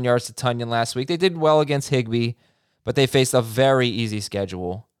Tunyon last week. They did well against Higbee, but they faced a very easy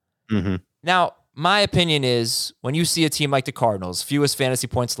schedule. Mm-hmm. Now, my opinion is when you see a team like the Cardinals, fewest fantasy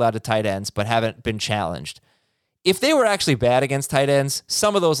points allowed to tight ends, but haven't been challenged. If they were actually bad against tight ends,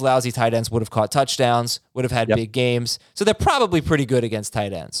 some of those lousy tight ends would have caught touchdowns, would have had big games. So they're probably pretty good against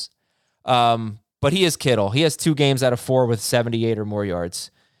tight ends. But he is Kittle. He has 2 games out of 4 with 78 or more yards.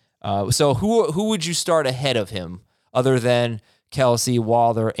 So who would you start ahead of him other than Kelsey,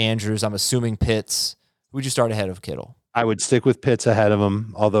 Waller, Andrews? I'm assuming Pitts. Who would you start ahead of Kittle? I would stick with Pitts ahead of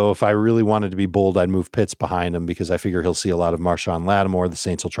him. Although if I really wanted to be bold, I'd move Pitts behind him because I figure he'll see a lot of Marshawn Lattimore. The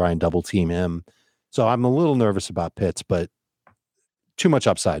Saints will try and double team him. So I'm a little nervous about Pitts, but too much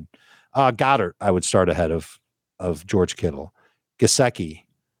upside. Goddard, I would start ahead of George Kittle. Gesicki,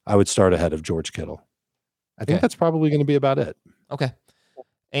 I would start ahead of George Kittle. I think that's probably going to be about it. Okay.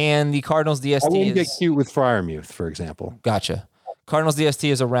 And the Cardinals DST I wouldn't get cute with Freiermuth, for example. Gotcha. Cardinals DST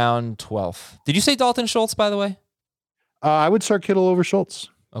is around 12th. Did you say Dalton Schultz, by the way? I would start Kittle over Schultz.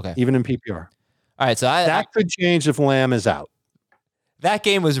 Okay. Even in PPR. All right. So that could change if Lamb is out. That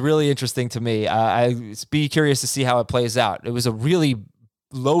game was really interesting to me. I'd be curious to see how it plays out. It was a really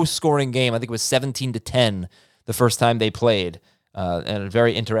low-scoring game. I think it was 17-10 the first time they played, and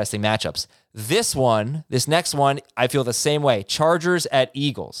very interesting matchups. This next one, I feel the same way. Chargers at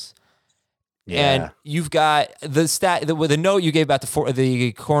Eagles. Yeah. And you've got the note you gave about the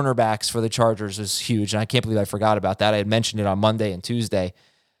cornerbacks for the Chargers is huge, and I can't believe I forgot about that. I had mentioned it on Monday and Tuesday,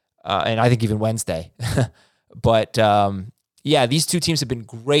 and I think even Wednesday. But yeah, these two teams have been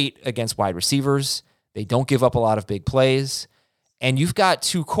great against wide receivers. They don't give up a lot of big plays. And you've got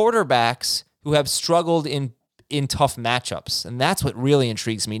 2 quarterbacks who have struggled in tough matchups. And that's what really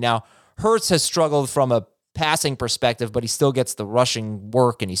intrigues me. Now, Hurts has struggled from a passing perspective, but he still gets the rushing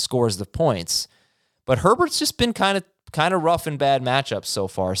work and he scores the points. But Herbert's just been kind of rough in bad matchups so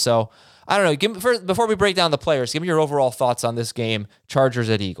far. So I don't know. Before we break down the players, give me your overall thoughts on this game, Chargers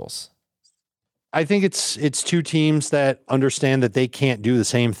at Eagles. I think it's 2 teams that understand that they can't do the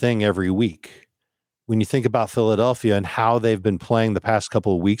same thing every week. When you think about Philadelphia and how they've been playing the past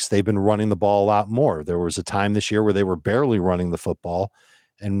couple of weeks, they've been running the ball a lot more. There was a time this year where they were barely running the football,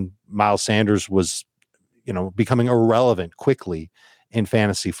 and Miles Sanders was, becoming irrelevant quickly in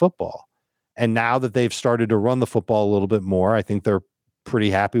fantasy football. And now that they've started to run the football a little bit more, I think they're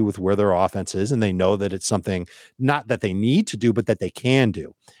pretty happy with where their offense is, and they know that it's something not that they need to do, but that they can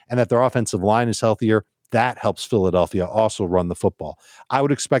do, and that their offensive line is healthier. That helps Philadelphia also run the football. I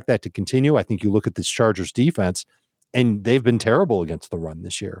would expect that to continue. I think you look at this Chargers defense, and they've been terrible against the run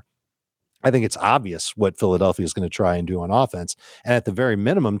this year. I think it's obvious what Philadelphia is going to try and do on offense, and at the very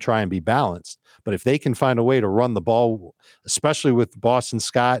minimum, try and be balanced. But if they can find a way to run the ball, especially with Boston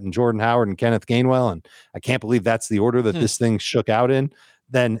Scott and Jordan Howard and Kenneth Gainwell, and I can't believe that's the order that this thing shook out in,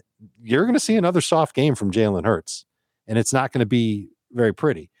 then you're going to see another soft game from Jalen Hurts, and it's not going to be very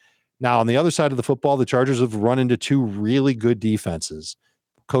pretty. Now, on the other side of the football, the Chargers have run into two really good defenses,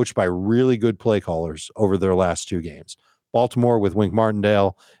 coached by really good play callers over their last two games. Baltimore with Wink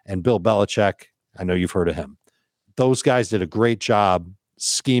Martindale and Bill Belichick. I know you've heard of him. Those guys did a great job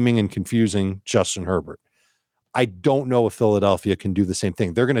scheming and confusing Justin Herbert. I don't know if Philadelphia can do the same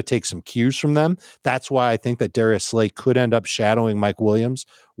thing. They're going to take some cues from them. That's why I think that Darius Slay could end up shadowing Mike Williams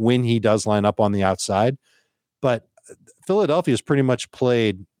when he does line up on the outside. But Philadelphia's pretty much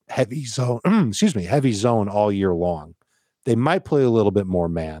played heavy zone, heavy zone all year long. They might play a little bit more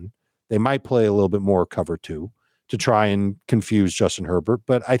man. They might play a little bit more cover two to try and confuse Justin Herbert.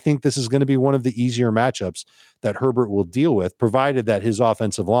 But I think this is going to be one of the easier matchups that Herbert will deal with, provided that his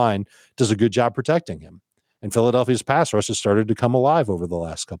offensive line does a good job protecting him. And Philadelphia's pass rush has started to come alive over the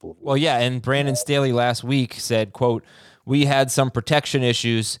last couple of weeks. Well, yeah, and Brandon Staley last week said, quote, "We had some protection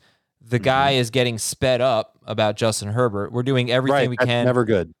issues. The guy is getting sped up," about Justin Herbert. We're doing everything we can. That's never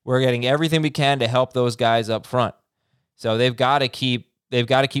good. We're getting everything we can to help those guys up front. So they've got to keep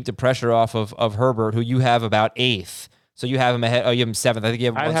the pressure off of Herbert, who you have about 8th. So you have him ahead. Oh, you have him 7th. I think you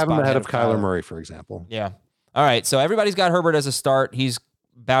have. I'd have him ahead of Kyler Murray, for example. Yeah. All right. So everybody's got Herbert as a start. He's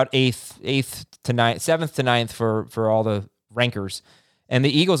about 8th to 9th, 7th to 9th for all the rankers. And the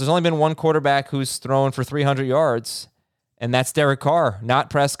Eagles, there's only been one quarterback who's thrown for 300 yards, and that's Derek Carr,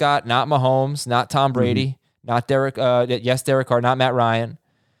 not Prescott, not Mahomes, not Tom Brady, not Derek Carr, not Matt Ryan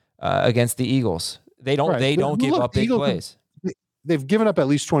against the Eagles. They don't give up big plays. They've given up at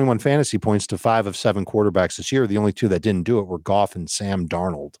least 21 fantasy points to 5 of 7 quarterbacks this year. The only 2 that didn't do it were Goff and Sam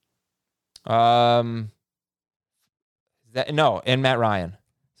Darnold. And Matt Ryan.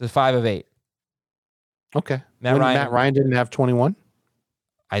 So 5 of 8. Okay. Matt Ryan didn't have 21?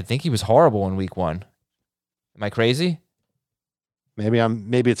 I think he was horrible in week 1. Am I crazy?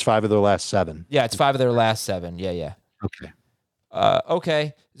 Maybe it's 5 of their last 7. Yeah, it's 5 of their last 7. Yeah. Okay.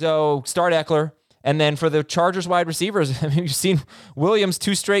 Okay. So start Eckler. And then for the Chargers wide receivers, I mean, you've seen Williams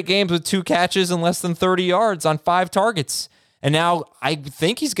 2 straight games with 2 catches and less than 30 yards on 5 targets. And now I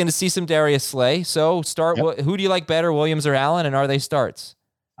think he's going to see some Darius Slay. So start. Yep. Who do you like better, Williams or Allen? And are they starts?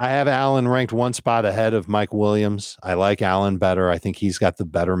 I have Allen ranked 1 spot ahead of Mike Williams. I like Allen better. I think he's got the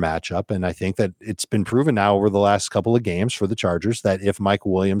better matchup. And I think that it's been proven now over the last couple of games for the Chargers that if Mike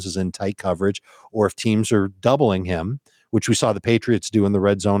Williams is in tight coverage or if teams are doubling him, which we saw the Patriots do in the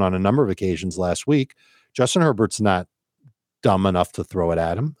red zone on a number of occasions last week, Justin Herbert's not dumb enough to throw it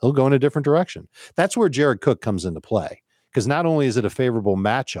at him. He'll go in a different direction. That's where Jared Cook comes into play, because not only is it a favorable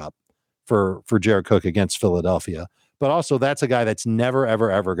matchup for Jared Cook against Philadelphia, but also that's a guy that's never,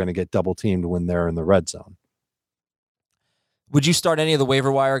 ever, ever going to get double teamed when they're in the red zone. Would you start any of the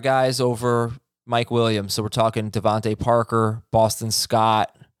waiver wire guys over Mike Williams? So we're talking Devontae Parker, Boston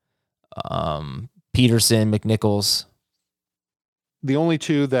Scott, Peterson, McNichols. The only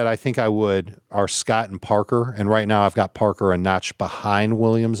 2 that I think I would are Scott and Parker. And right now I've got Parker a notch behind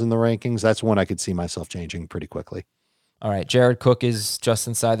Williams in the rankings. That's one I could see myself changing pretty quickly. All right. Jared Cook is just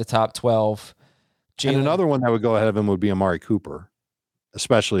inside the top 12. And another one that would go ahead of him would be Amari Cooper,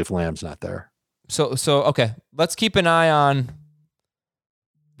 especially if Lamb's not there. So okay. Let's keep an eye on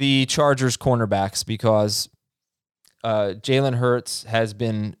the Chargers cornerbacks, because Jalen Hurts has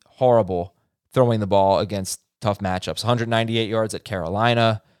been horrible throwing the ball against tough matchups. 198 yards at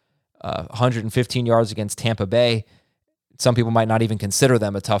Carolina, 115 yards against Tampa Bay. Some people might not even consider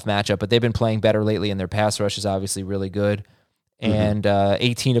them a tough matchup, but they've been playing better lately, and their pass rush is obviously really good. And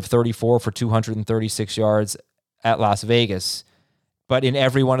 18 of 34 for 236 yards at Las Vegas. But in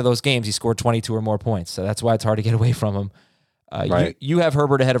every one of those games, he scored 22 or more points. So that's why it's hard to get away from him. Right. You have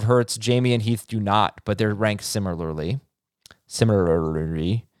Herbert ahead of Hurts. Jamie and Heath do not, but they're ranked similarly.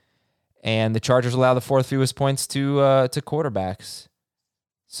 And the Chargers allow the 4th fewest points to quarterbacks.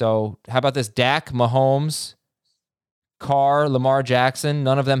 So how about this? Dak, Mahomes, Carr, Lamar Jackson.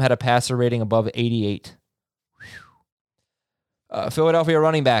 None of them had a passer rating above 88. Philadelphia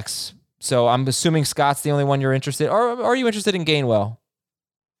running backs. So I'm assuming Scott's the only one you're interested. Or are you interested in Gainwell?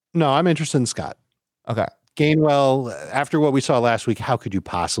 No, I'm interested in Scott. Okay. Gainwell, after what we saw last week, how could you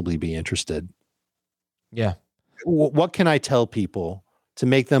possibly be interested? Yeah. What can I tell people to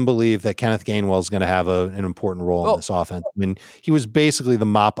make them believe that Kenneth Gainwell is going to have an important role in this offense? I mean, he was basically the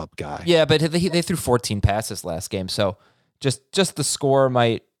mop-up guy. Yeah, but they threw 14 passes last game, so just the score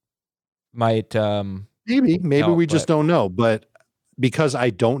might maybe help, we just don't know. But because I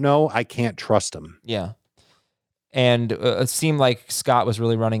don't know, I can't trust him. Yeah, and it seemed like Scott was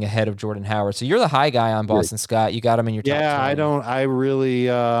really running ahead of Jordan Howard. So you're the high guy on Boston Scott. You got him in your top 20. I don't. I really.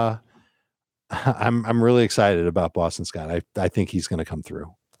 I'm really excited about Boston Scott. I think he's going to come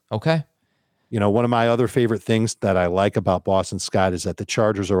through. Okay. One of my other favorite things that I like about Boston Scott is that the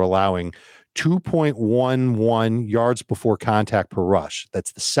Chargers are allowing 2.11 yards before contact per rush.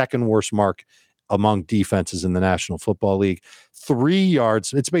 That's the second worst mark among defenses in the National Football League. 3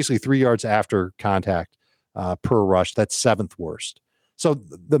 yards, it's basically 3 yards after contact per rush. That's seventh worst. So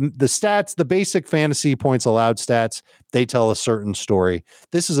the stats, the basic fantasy points allowed stats, they tell a certain story.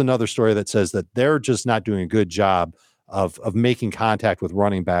 This is another story that says that they're just not doing a good job of making contact with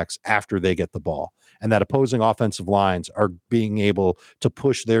running backs after they get the ball, and that opposing offensive lines are being able to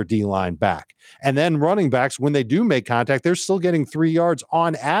push their D-line back. And then running backs, when they do make contact, they're still getting 3 yards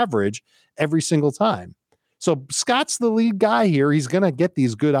on average every single time. So Scott's the lead guy here. He's going to get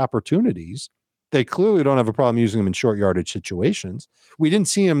these good opportunities. They clearly don't have a problem using him in short yardage situations. We didn't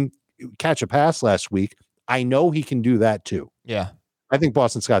see him catch a pass last week. I know he can do that too. Yeah. I think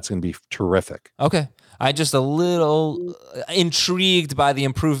Boston Scott's going to be terrific. Okay. I just a little intrigued by the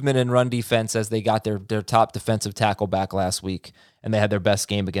improvement in run defense as they got their top defensive tackle back last week, and they had their best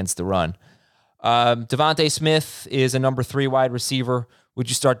game against the run. Devontae Smith is a number 3 wide receiver. Would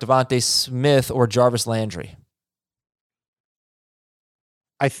you start Devontae Smith or Jarvis Landry?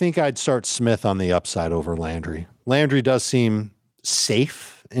 I think I'd start Smith on the upside over Landry. Landry does seem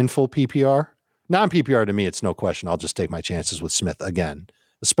safe in full PPR. Non-PPR to me, it's no question. I'll just take my chances with Smith again,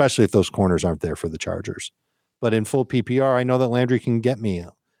 especially if those corners aren't there for the Chargers. But in full PPR, I know that Landry can get me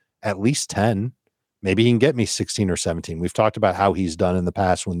at least 10. Maybe he can get me 16 or 17. We've talked about how he's done in the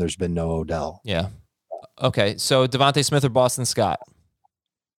past when there's been no Odell. Yeah. Okay, so Devontae Smith or Boston Scott?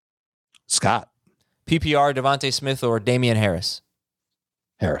 Scott. PPR, Devontae Smith or Damian Harris?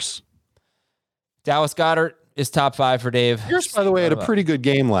 Harris. Dallas Goedert is top 5 for Dave. Harris, by the way, had a pretty good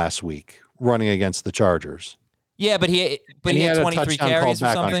game last week running against the Chargers. Yeah, but he had 23 carries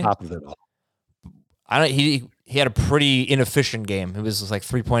or something. On top of it all. He had a pretty inefficient game. It was like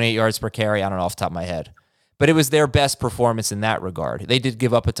 3.8 yards per carry. I don't know off the top of my head. But it was their best performance in that regard. They did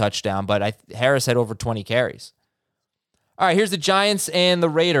give up a touchdown, but Harris had over 20 carries. All right, here's the Giants and the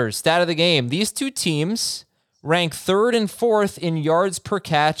Raiders. Stat of the game. These two teams rank 3rd and 4th in yards per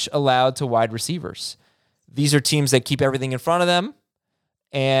catch allowed to wide receivers. These are teams that keep everything in front of them,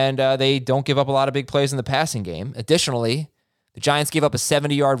 and they don't give up a lot of big plays in the passing game. Additionally, the Giants gave up a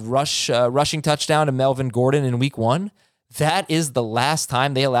 70-yard rushing touchdown to Melvin Gordon in Week 1. That is the last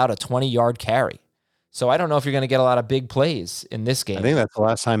time they allowed a 20-yard carry. So I don't know if you're going to get a lot of big plays in this game. I think that's the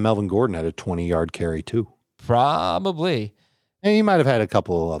last time Melvin Gordon had a 20-yard carry too. Probably. And he might have had a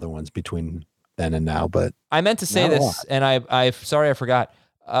couple of other ones between then and now, but I meant to say this, and I sorry I forgot.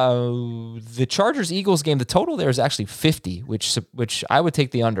 The Chargers-Eagles game, the total there is actually 50, which I would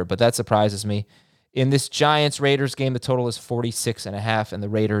take the under, but that surprises me. In this Giants-Raiders game, the total is 46.5, and the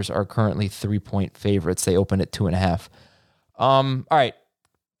Raiders are currently 3-point favorites. They open at 2.5. All right.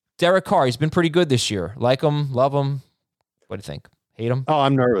 Derek Carr, he's been pretty good this year. Like him, love him. What do you think? Hate him? Oh,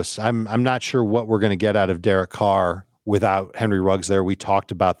 I'm nervous. I'm not sure what we're going to get out of Derek Carr without Henry Ruggs there. We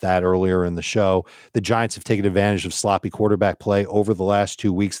talked about that earlier in the show. The Giants have taken advantage of sloppy quarterback play over the last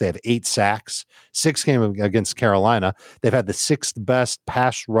 2 weeks. They have 8 sacks, 6 came against Carolina. They've had the 6th best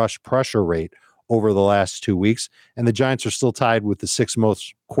pass rush pressure rate over the last 2 weeks. And the Giants are still tied with the 6th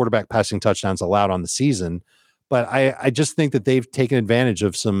most quarterback passing touchdowns allowed on the season. But I just think that they've taken advantage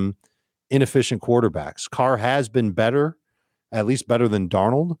of some inefficient quarterbacks. Carr has been better, at least better than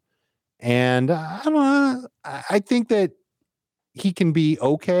Darnold. And I don't know. I think that he can be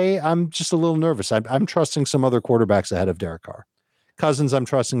okay. I'm just a little nervous. I'm trusting some other quarterbacks ahead of Derek Carr. Cousins, I'm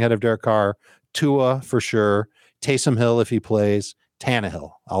trusting ahead of Derek Carr. Tua, for sure. Taysom Hill, if he plays.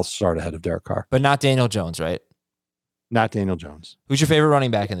 Tannehill, I'll start ahead of Derek Carr. But not Daniel Jones, right? Not Daniel Jones. Who's your favorite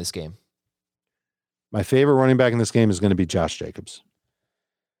running back in this game? My favorite running back in this game is going to be Josh Jacobs.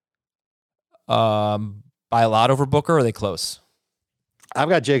 By a lot over Booker, or are they close? I've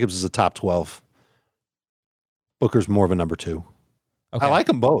got Jacobs as a top 12. Booker's more of a number 2. Okay. I like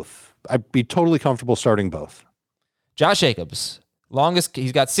them both. I'd be totally comfortable starting both. Josh Jacobs,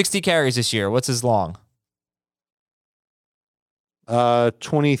 he's got 60 carries this year. What's his long?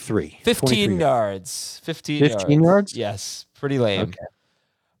 23. 15 yards. 15 yards? Yes, pretty lame.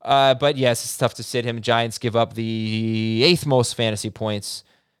 Okay. But yes, it's tough to sit him. Giants give up the 8th most fantasy points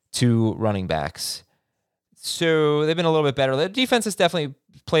to running backs. So they've been a little bit better. The defense has definitely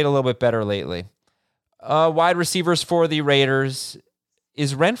played a little bit better lately. Wide receivers for the Raiders.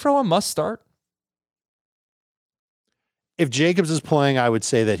 Is Renfrow a must start? If Jacobs is playing, I would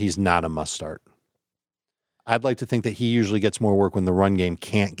say that he's not a must start. I'd like to think that he usually gets more work when the run game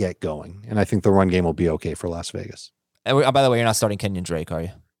can't get going. And I think the run game will be okay for Las Vegas. And by the way, you're not starting Kenyon Drake, are you?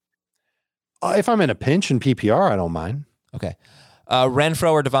 If I'm in a pinch in PPR, I don't mind. Okay.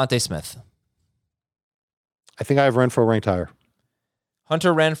 Renfrow or Devontae Smith? I think I have Renfrow ranked higher.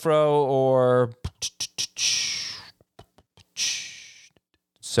 Hunter Renfrow or...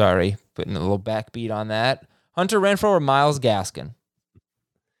 Sorry, putting a little backbeat on that. Hunter Renfrow or Myles Gaskin?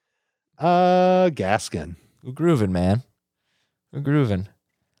 Gaskin. We're grooving, man. We're grooving.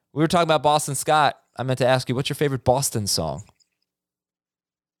 We were talking about Boston Scott. I meant to ask you, what's your favorite Boston song?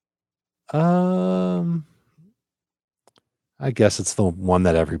 I guess it's the one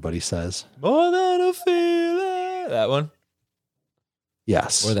that everybody says. More than a feeling. That one?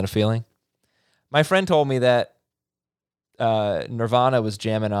 Yes. More than a feeling. My friend told me that Nirvana was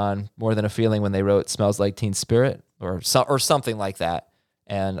jamming on More Than a Feeling when they wrote Smells Like Teen Spirit or something like that.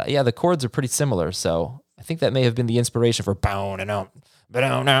 And yeah, the chords are pretty similar. So I think that may have been the inspiration for so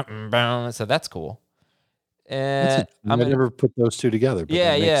that's cool. I never put those two together. But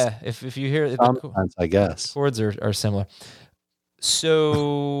yeah. If you hear it, I guess chords are similar.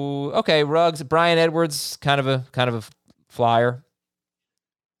 So okay, Ruggs, Brian Edwards, kind of a flyer.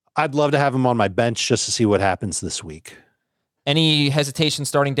 I'd love to have him on my bench just to see what happens this week. Any hesitation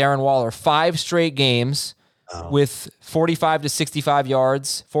starting Darren Waller? 5 straight games with 45 to 65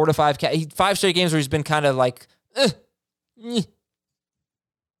 yards, 4 to 5. 5 straight games where he's been kind of like, But you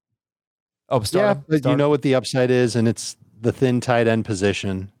know what the upside is, and it's the thin tight end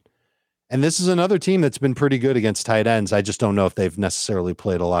position. And this is another team that's been pretty good against tight ends. I just don't know if they've necessarily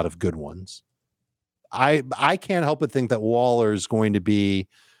played a lot of good ones. I can't help but think that Waller is going to be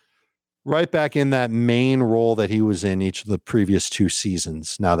right back in that main role that he was in each of the previous 2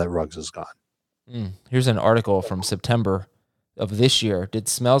 seasons now that Ruggs is gone. Here's an article from September of this year. Did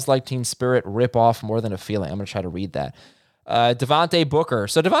Smells Like Teen Spirit rip off More Than a Feeling? I'm going to try to read that. Devontae Booker.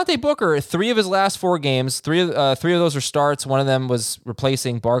 So Devontae Booker, 3 of his last 4 games, 3 of those are starts. One of them was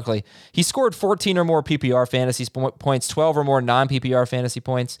replacing Barkley. He scored 14 or more PPR fantasy points, 12 or more non-PPR fantasy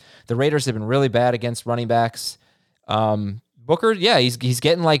points. The Raiders have been really bad against running backs. Booker, yeah, he's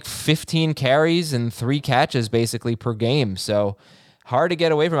getting like 15 carries and 3 catches basically per game. So hard to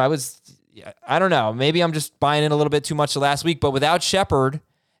get away from. I don't know. Maybe I'm just buying in a little bit too much the last week, but without Shepard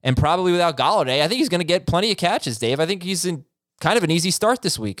and probably without Golladay, I think he's going to get plenty of catches, Dave. I think he's in kind of an easy start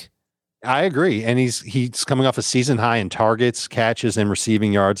this week. I agree. And he's coming off a season high in targets, catches, and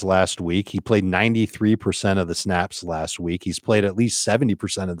receiving yards last week. He played 93% of the snaps last week. He's played at least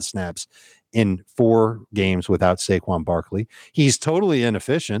 70% of the snaps in 4 games without Saquon Barkley. He's totally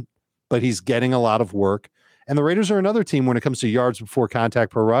inefficient, but he's getting a lot of work. And the Raiders are another team when it comes to yards before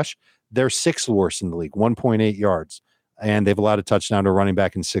contact per rush. They're 6th worst in the league, 1.8 yards. And they've allowed a touchdown to running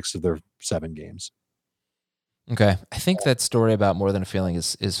back in 6 of their 7 games. Okay. I think that story about More Than a Feeling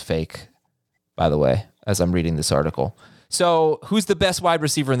is fake, by the way, as I'm reading this article. So who's the best wide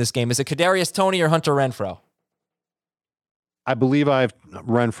receiver in this game? Is it Kadarius Toney or Hunter Renfrow? I believe I've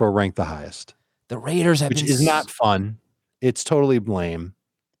Renfrow ranked the highest. The Raiders have which is not fun. It's totally lame.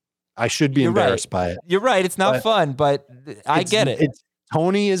 I should be embarrassed by it. You're right. It's not fun, but I get it.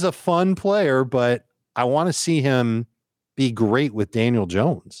 Tony is a fun player, but I want to see him be great with Daniel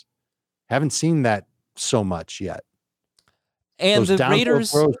Jones. Haven't seen that so much yet. And those the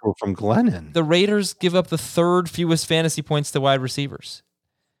Raiders were from Glennon. The Raiders give up the 3rd fewest fantasy points to wide receivers.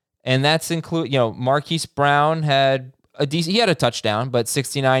 And that's Marquise Brown had he had a touchdown, but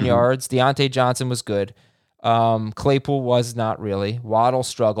 69 yards. Deontay Johnson was good. Claypool was not really. Waddle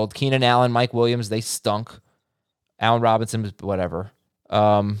struggled. Keenan Allen, Mike Williams, they stunk. Allen Robinson, whatever.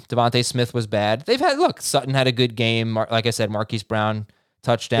 Devontae Smith was bad. Sutton had a good game. Like I said, Marquise Brown,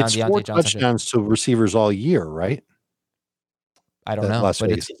 touchdown. It's Deontay 4 Johnson touchdowns to receivers all year, right? I don't know,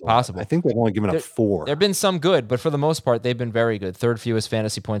 but it's possible. I think they've only given up 4. There have been some good, but for the most part, they've been very good. 3rd fewest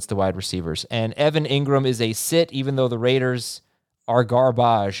fantasy points to wide receivers. And Evan Ingram is a sit, even though the Raiders are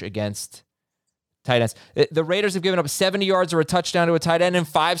garbage against tight ends. The Raiders have given up 70 yards or a touchdown to a tight end in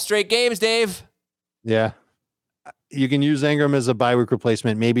 5 straight games, Dave. Yeah. You can use Ingram as a bye week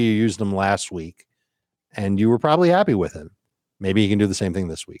replacement. Maybe you used him last week, and you were probably happy with him. Maybe you can do the same thing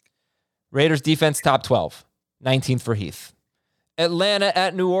this week. Raiders defense top 12, 19th for Heath. Atlanta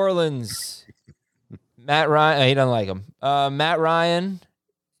at New Orleans. Matt Ryan, he doesn't like him. Matt Ryan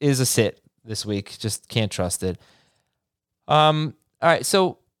is a sit this week. Just can't trust it. All right,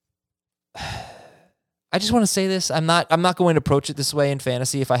 so I just want to say this. I'm not going to approach it this way in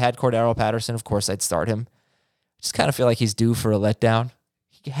fantasy. If I had Cordero Patterson, of course I'd start him. I just kind of feel like he's due for a letdown.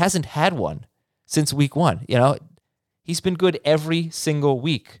 He hasn't had one since week 1. He's been good every single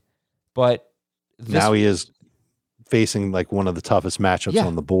week, but now he is facing like one of the toughest matchups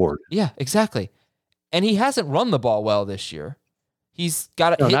on the board. Yeah, exactly. And he hasn't run the ball well this year. He's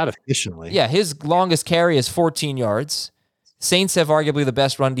got not efficiently. Yeah, his longest carry is 14 yards. Saints have arguably the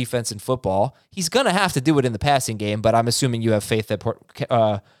best run defense in football. He's going to have to do it in the passing game, but I'm assuming you have faith that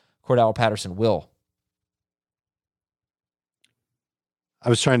Cordell Patterson will. I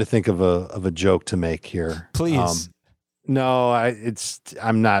was trying to think of a joke to make here. Please. No,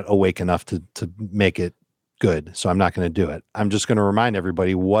 I'm not awake enough to make it good, so I'm not going to do it. I'm just going to remind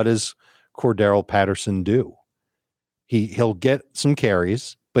everybody, what does Cordell Patterson do? He'll get some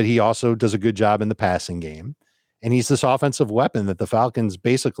carries, but he also does a good job in the passing game. And he's this offensive weapon that the Falcons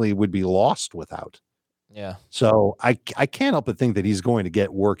basically would be lost without. Yeah. So I can't help but think that he's going to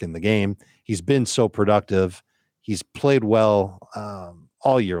get work in the game. He's been so productive. He's played well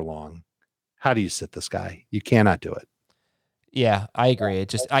all year long. How do you sit this guy? You cannot do it. Yeah, I agree.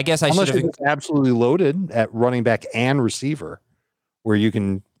 I guess I should have absolutely loaded at running back and receiver, where you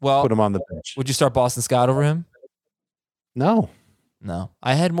can put him on the bench. Would you start Boston Scott over him? No.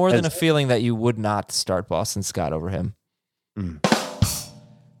 I had more than a feeling that you would not start Boston Scott over him.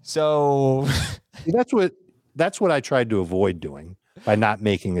 So that's what I tried to avoid doing by not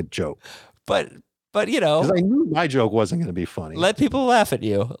making a joke. But because I knew my joke wasn't going to be funny. Let people laugh at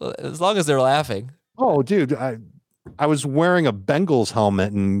you as long as they're laughing. Oh, dude, I was wearing a Bengals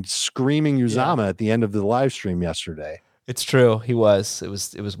helmet and screaming Uzama at the end of the live stream yesterday. It's true. He was. It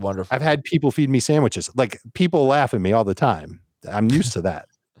was wonderful. I've had people feed me sandwiches. Like, people laugh at me all the time. I'm used to that.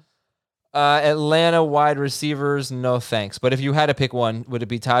 Atlanta wide receivers, no thanks. But if you had to pick one, would it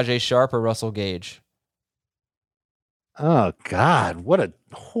be Tajay Sharp or Russell Gage? Oh, God. What a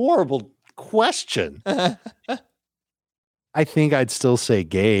horrible question. I think I'd still say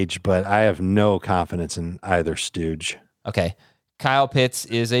Gage, but I have no confidence in either stooge. Okay. Kyle Pitts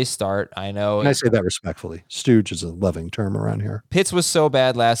is a start. I know. And I say that respectfully. Stooge is a loving term around here. Pitts was so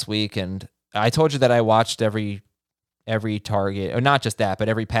bad last week, and I told you that I watched every target, or not just that, but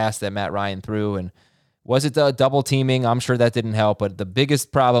every pass that Matt Ryan threw. And was it the double teaming? I'm sure that didn't help. But the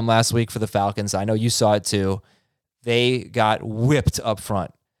biggest problem last week for the Falcons, I know you saw it too, they got whipped up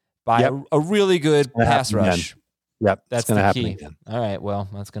front by a really good pass rush. Yep, that's going to the happen key. again. All right, well,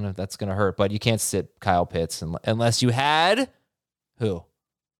 that's gonna hurt. But you can't sit Kyle Pitts unless you had who?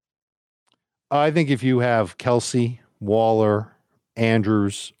 I think if you have Kelsey, Waller,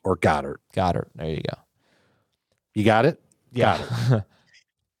 Andrews, or Goddard. There you go. You got it? Yeah. Got it.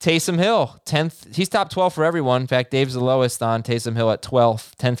 Taysom Hill, 10th. He's top 12 for everyone. In fact, Dave's the lowest on Taysom Hill at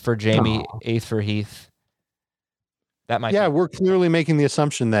 12th, 10th for Jamie, 8th for Heath. That might. Yeah, we're clearly making the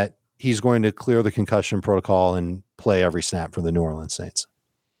assumption that he's going to clear the concussion protocol and play every snap for the New Orleans Saints,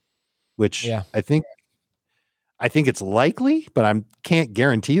 which I think it's likely, but I can't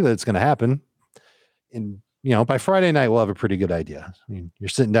guarantee that it's going to happen. And, by Friday night, we'll have a pretty good idea. I mean, you're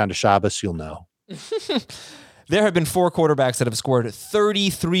sitting down to Shabbos, you'll know. There have been 4 quarterbacks that have scored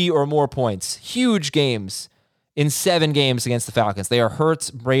 33 or more points. Huge games in 7 games against the Falcons. They are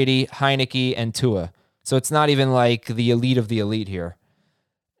Hurts, Brady, Heineke, and Tua. So it's not even like the elite of the elite here.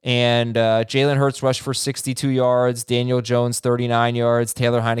 And Jalen Hurts rushed for 62 yards, Daniel Jones 39 yards,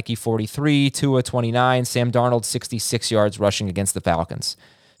 Taylor Heineke 43, Tua 29, Sam Darnold 66 yards rushing against the Falcons.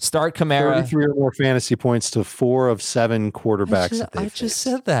 Start Kamara. 33 or more fantasy points to 4 of 7 quarterbacks. I just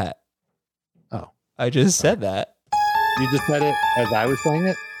said that. Oh. I just said that. You just said it as I was saying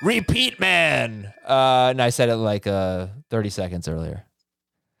it? Repeat, man. No, I said it like 30 seconds earlier.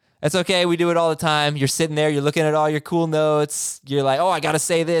 That's okay. We do it all the time. You're sitting there. You're looking at all your cool notes. You're like, oh, I got to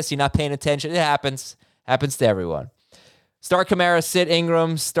say this. You're not paying attention. It happens. Happens to everyone. Start Kamara, sit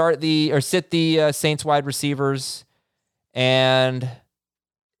Ingram, sit the Saints wide receivers, and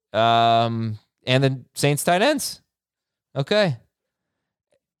the Saints tight ends. Okay.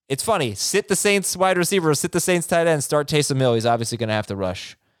 It's funny. Sit the Saints wide receivers, sit the Saints tight ends, start Taysom Hill. He's obviously going to have to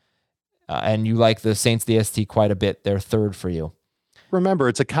rush. And you like the Saints DST quite a bit. They're third for you. Remember,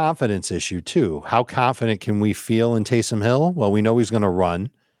 it's a confidence issue too. How confident can we feel in Taysom Hill? Well, we know he's going to run,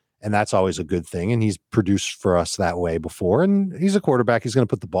 and that's always a good thing. And he's produced for us that way before. And he's a quarterback. He's going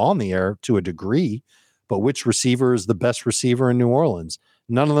to put the ball in the air to a degree. But which receiver is the best receiver in New Orleans?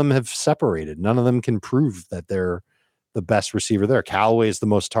 None of them have separated. None of them can prove that they're the best receiver there. Callaway is the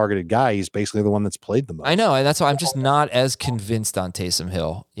most targeted guy. He's basically the one that's played the most. I know, and that's why I'm just not as convinced on Taysom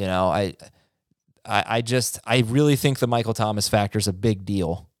Hill. I really think the Michael Thomas factor is a big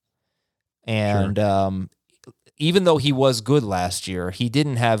deal. And even though he was good last year, he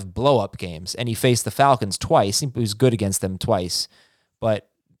didn't have blow-up games, and he faced the Falcons twice. He was good against them twice. But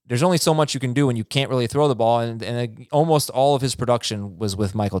there's only so much you can do when you can't really throw the ball, and almost all of his production was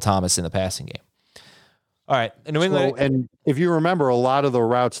with Michael Thomas in the passing game. All right. And if you remember, a lot of the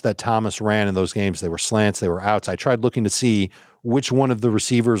routes that Thomas ran in those games, they were slants, they were outs. I tried looking to see which one of the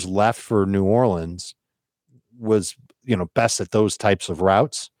receivers left for New Orleans was, best at those types of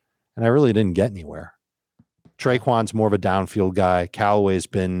routes. And I really didn't get anywhere. Traquan's more of a downfield guy. Callaway's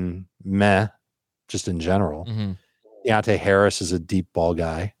been meh, just in general. Mm-hmm. Deontay Harris is a deep ball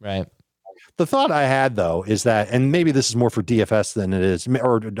guy. Right. The thought I had, though, is that, and maybe this is more for DFS than it is,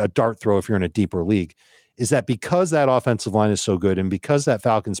 or a dart throw if you're in a deeper league, is that because that offensive line is so good and because that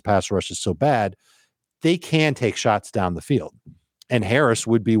Falcons pass rush is so bad, they can take shots down the field. And Harris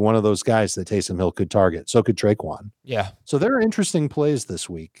would be one of those guys that Taysom Hill could target. So could Traquan. Yeah. So there are interesting plays this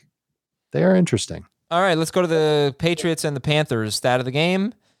week. They are interesting. All right, let's go to the Patriots and the Panthers. Stat of the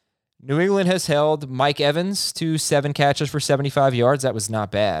game. New England has held Mike Evans to 7 catches for 75 yards. That was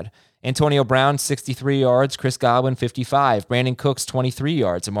not bad. Antonio Brown, 63 yards. Chris Godwin, 55. Brandon Cooks, 23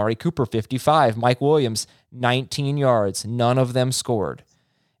 yards. Amari Cooper, 55. Mike Williams, 19 yards. None of them scored.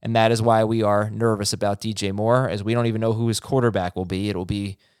 And that is why we are nervous about DJ Moore, as we don't even know who his quarterback will be. It'll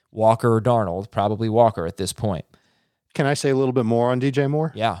be Walker or Darnold, probably Walker at this point. Can I say a little bit more on DJ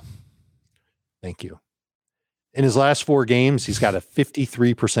Moore? Yeah. Thank you. In his last 4 games, he's got a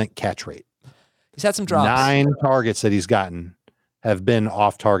 53% catch rate. He's had some drops. 9 targets that he's gotten have been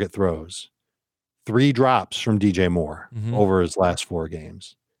off-target throws. 3 drops from DJ Moore over his last 4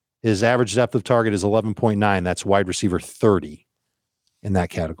 games. His average depth of target is 11.9. That's wide receiver 30 in that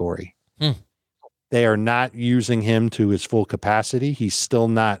category. They are not using him to his full capacity. He's still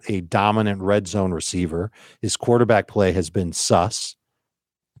not a dominant red zone receiver. His quarterback play has been sus.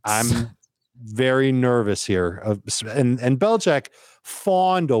 I'm very nervous here. And Belichick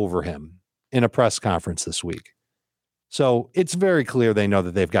fawned over him in a press conference this week. So it's very clear they know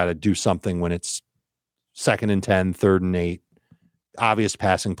that they've got to do something when it's 2nd and 10, 3rd and 8, obvious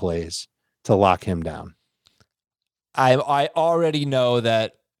passing plays to lock him down. I already know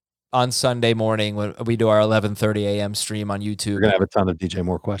that on Sunday morning when we do our 11:30 a.m. stream on YouTube. You're going to have a ton of DJ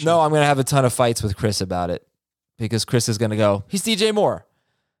Moore questions. No, I'm going to have a ton of fights with Chris about it because Chris is going to go, he's DJ Moore.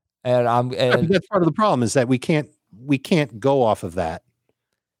 And that's part of the problem is that we can't go off of that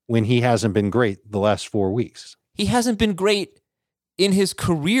when he hasn't been great the last 4 weeks. He hasn't been great in his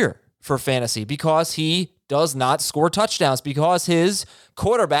career for fantasy because he does not score touchdowns because his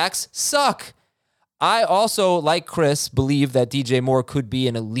quarterbacks suck. I also, like Chris, believe that DJ Moore could be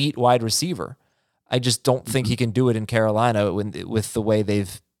an elite wide receiver. I just don't think he can do it in Carolina with the way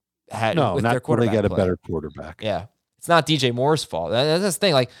they've had with their quarterback. They get a play. better quarterback. Yeah. It's not DJ Moore's fault. That's the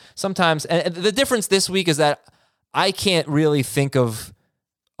thing. Like sometimes, and the difference this week is that I can't really think of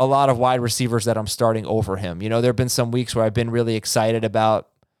a lot of wide receivers that I'm starting over him. There have been some weeks where I've been really excited about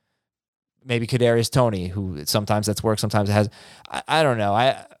maybe Kadarius Toney, who sometimes that's worked, sometimes it has. I don't know.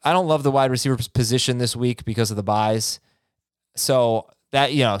 I don't love the wide receiver position this week because of the buys. So that,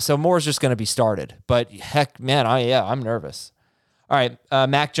 so Moore's just going to be started. But heck, man, I'm nervous. All right,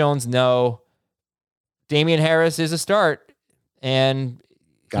 Mac Jones, no. Damian Harris is a start, and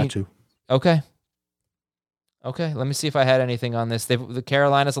Okay, let me see if I had anything on this. The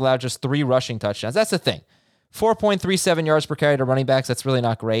Carolinas allowed just 3 rushing touchdowns. That's the thing. 4.37 yards per carry to running backs. That's really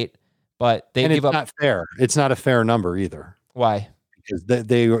not great, but they give up. Not fair. It's not a fair number either. Why? Because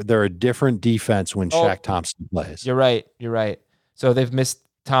they're a different defense when Shaq Thompson plays. You're right. So they've missed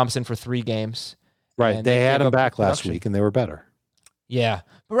Thompson for 3 games. Right. They had him back last week, and they were better. Yeah.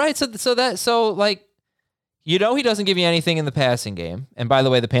 Right. He doesn't give you anything in the passing game. And by the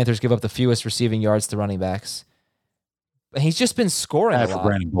way, the Panthers give up the fewest receiving yards to running backs. But he's just been scoring a lot. Bad for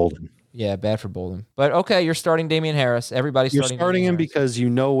Brandon Bolden. Yeah, bad for Bolden. But okay, you're starting Damian Harris. Everybody's starting him because you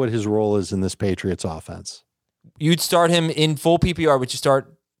know what his role is in this Patriots offense. You'd start him in full PPR. Would you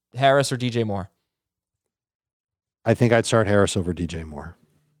start Harris or DJ Moore? I think I'd start Harris over DJ Moore.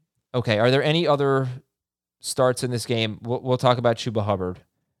 Okay. Are there any other starts in this game? We'll talk about Chuba Hubbard.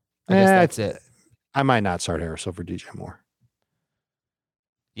 I guess that's it. I might not start Harris over DJ Moore.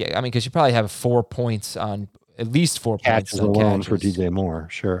 Yeah, I mean, because you probably have 4 points on at least 4 catches points alone catches. for DJ Moore.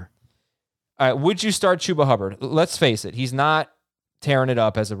 Sure. All right. Would you start Chuba Hubbard? Let's face it. He's not tearing it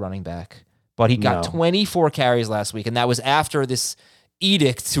up as a running back, but he got 24 carries last week, and that was after this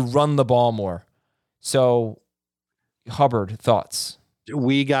edict to run the ball more. So, Hubbard, thoughts?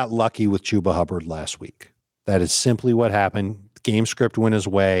 We got lucky with Chuba Hubbard last week. That is simply what happened. Game script went his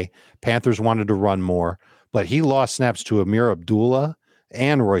way. Panthers wanted to run more, but he lost snaps to Amir Abdullah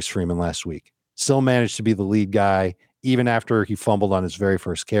and Royce Freeman last week. Still managed to be the lead guy, even after he fumbled on his very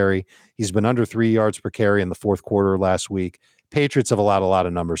first carry. He's been under 3 yards per carry in the 4th quarter last week. Patriots have allowed a lot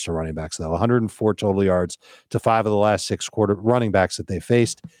of numbers to running backs, though. 104 total yards to 5 of the last 6 quarter running backs that they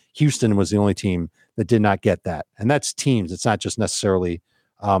faced. Houston was the only team that did not get that. And that's teams. It's not just necessarily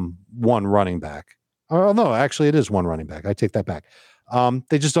one running back. Oh, no, actually, it is one running back. I take that back.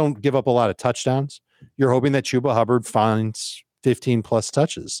 They just don't give up a lot of touchdowns. you're hoping that Chuba Hubbard finds 15 plus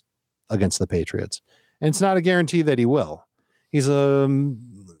touches against the Patriots. And it's not a guarantee that he will. He's a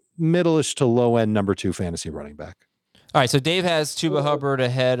middle-ish to low-end number 2 fantasy running back. All right, so Dave has Chuba Hubbard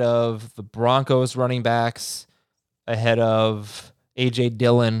ahead of the Broncos running backs, ahead of A.J.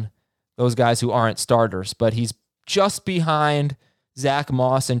 Dillon, those guys who aren't starters, but he's just behind Zach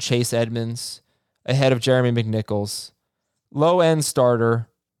Moss and Chase Edmonds, ahead of Jeremy McNichols. Low-end starter,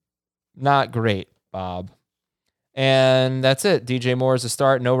 not great, Bob. And that's it. DJ Moore is a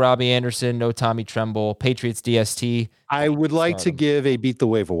start. No Robbie Anderson, no Tommy Tremble. Patriots DST. I would like to give a beat the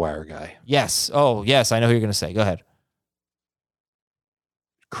waiver wire guy. Yes. Oh, yes. I know who you're going to say. Go ahead.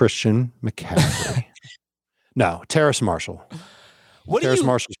 Christian McCaffrey. No, Terrace Marshall. Terrace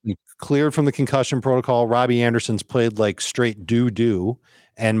Marshall's been cleared from the concussion protocol. Robbie Anderson's played like straight doo-doo,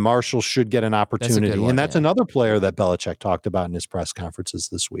 and Marshall should get an opportunity. And that's another player that Belichick talked about in his press conferences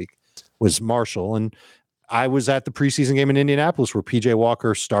this week was Marshall. And I was at the preseason game in Indianapolis where PJ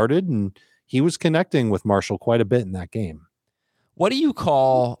Walker started, and he was connecting with Marshall quite a bit in that game. What do you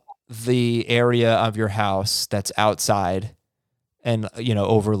call the area of your house that's outside and,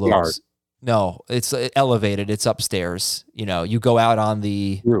 overlooks? Yard. No, it's elevated. It's upstairs. You go out on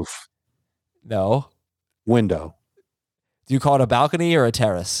the roof. No. Window. Do you call it a balcony or a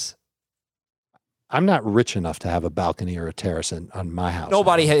terrace? I'm not rich enough to have a balcony or a terrace on my house.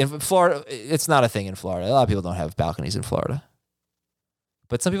 Nobody in Florida. It's not a thing in Florida. A lot of people don't have balconies in Florida.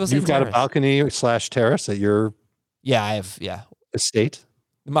 But some people say you've got a balcony / terrace at your I have estate.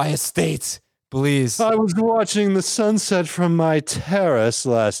 My estate, please. I was watching the sunset from my terrace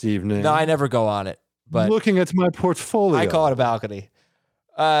last evening. No, I never go on it. But looking at my portfolio, I call it a balcony.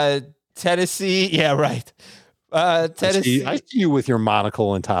 Tennessee, yeah, right. Tennessee. I see you with your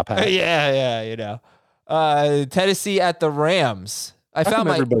monocle and top hat. Yeah. Tennessee at the Rams. I found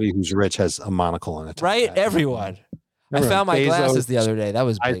everybody who's rich has a monocle and a top hat. Everyone. I found my glasses the other day. That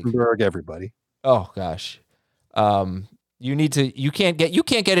was big. Eisenberg, everybody. Oh gosh. You can't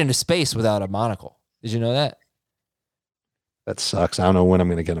get into space without a monocle. Did you know that? That sucks. I don't know when I'm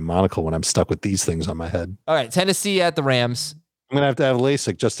going to get a monocle when I'm stuck with these things on my head. All right, Tennessee at the Rams. I'm going to have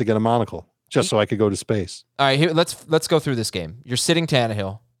LASIK just to get a monocle. Just so I could go to space. All right, here let's go through this game. You're sitting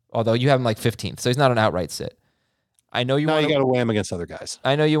Tannehill, although you have him like 15th, so he's not an outright sit. I know you. No, you got to weigh him against other guys.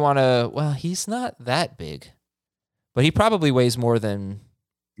 I know you want to. Well, he's not that big, but he probably weighs more than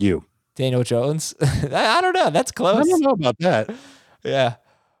you, Daniel Jones. I don't know. That's close. I don't know about that. Yeah.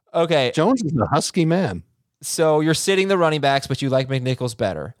 Okay. Jones is a husky man. So you're sitting the running backs, but you like McNichols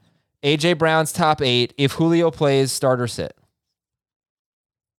better. AJ Brown's top 8. If Julio plays, start or sit.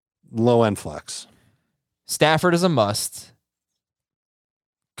 Low end flex. Stafford is a must.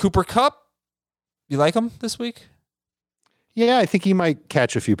 Cooper Kupp, you like him this week? Yeah, I think he might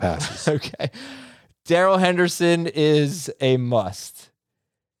catch a few passes. Okay. Darrell Henderson is a must.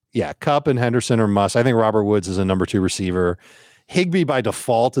 Yeah, Kupp and Henderson are must. I think Robert Woods is a number 2 receiver. Higbee by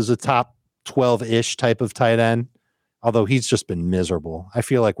default is a top 12-ish type of tight end, although he's just been miserable. I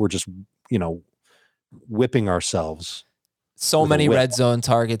feel like we're just, whipping ourselves. So many red zone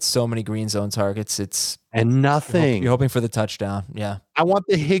targets, so many green zone targets. And nothing. You're hoping for the touchdown. Yeah. I want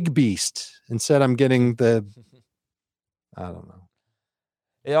the Hig Beast. Instead, I'm getting the, I don't know.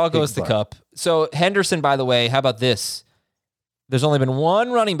 It all goes to Kupp. So Henderson, by the way, how about this? There's only been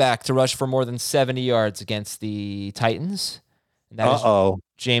one running back to rush for more than 70 yards against the Titans. And that is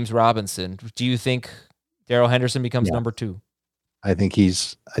James Robinson. Do you think Darrell Henderson becomes number 2? I think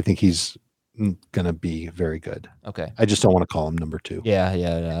he's going to be very good. Okay. I just don't want to call him number 2. Yeah,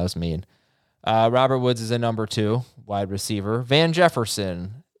 that was mean. Robert Woods is a number 2 wide receiver. Van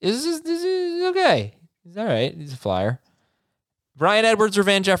Jefferson is okay. He's all right. He's a flyer. Bryan Edwards or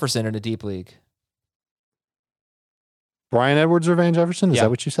Van Jefferson in a deep league? Bryan Edwards or Van Jefferson? Is that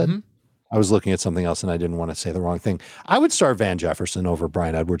what you said? Mm-hmm. I was looking at something else and I didn't want to say the wrong thing. I would start Van Jefferson over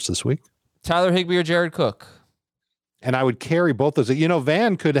Bryan Edwards this week. Tyler Higbee or Jared Cook? And I would carry both those.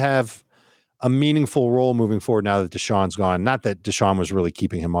 Van could have a meaningful role moving forward now that Deshaun's gone. Not that Deshaun was really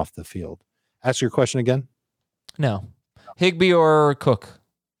keeping him off the field. Ask your question again. No. Higbee or Cook?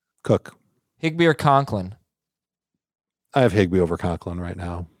 Cook. Higbee or Conklin? I have Higbee over Conklin right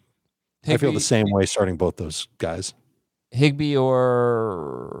now. I feel the same way starting both those guys. Higbee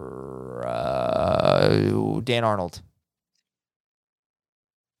or Dan Arnold?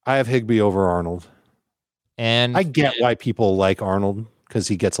 I have Higbee over Arnold. And I get why people like Arnold because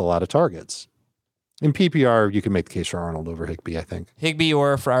he gets a lot of targets. In PPR, you can make the case for Arnold over Higbee, I think. Higbee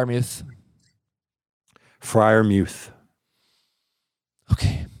or Freiermuth? Freiermuth.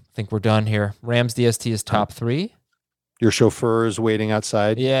 Okay. I think we're done here. Rams DST is top 3. Your chauffeur is waiting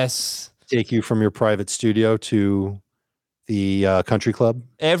outside. Yes. take you from your private studio to the country club?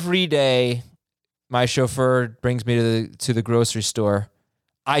 Every day, my chauffeur brings me to the grocery store.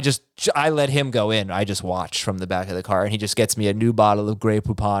 I let him go in. I just watch from the back of the car, and he just gets me a new bottle of Grey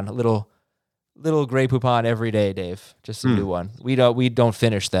Poupon, a little Grey Poupon every day, Dave. Just a new one. We don't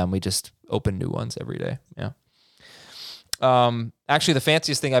finish them. We just open new ones every day. Yeah. Actually, the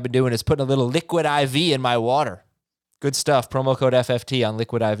fanciest thing I've been doing is putting a little Liquid IV in my water. Good stuff. Promo code FFT on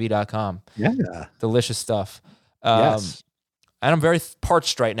liquidiv.com. Yeah. Delicious stuff. Yes. And I'm very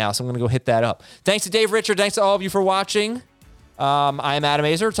parched right now, so I'm going to go hit that up. Thanks to Dave Richard. Thanks to all of you for watching. I am Adam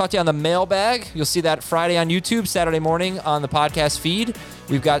Azer. Talk to you on the mailbag. You'll see that Friday on YouTube, Saturday morning on the podcast feed.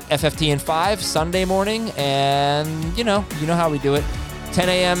 We've got FFT in 5 Sunday morning, and you know how we do it. 10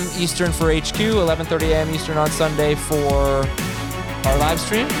 a.m. Eastern for HQ, 11:30 a.m. Eastern on Sunday for our live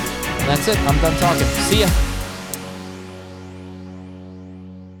stream. And that's it. I'm done talking. See ya.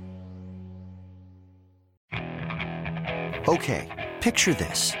 Okay, picture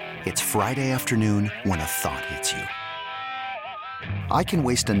this. It's Friday afternoon when a thought hits you. I can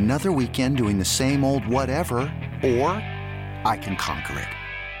waste another weekend doing the same old whatever, or I can conquer it.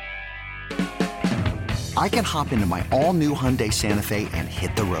 I can hop into my all-new Hyundai Santa Fe and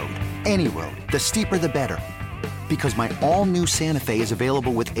hit the road. Any road. The steeper, the better. Because my all-new Santa Fe is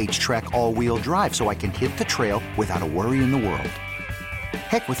available with H-Track all-wheel drive, so I can hit the trail without a worry in the world.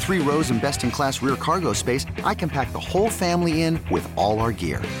 Heck, with 3 rows and best-in-class rear cargo space, I can pack the whole family in with all our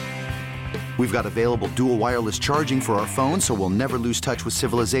gear. We've got available dual wireless charging for our phones, so we'll never lose touch with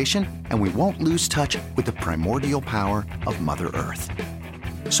civilization, and we won't lose touch with the primordial power of Mother Earth.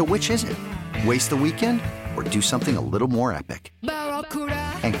 So which is it? Waste the weekend or do something a little more epic?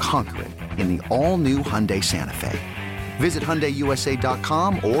 And conquer it in the all-new Hyundai Santa Fe. Visit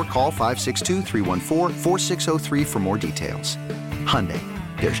HyundaiUSA.com or call 562-314-4603 for more details. Hyundai,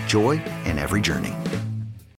 there's joy in every journey.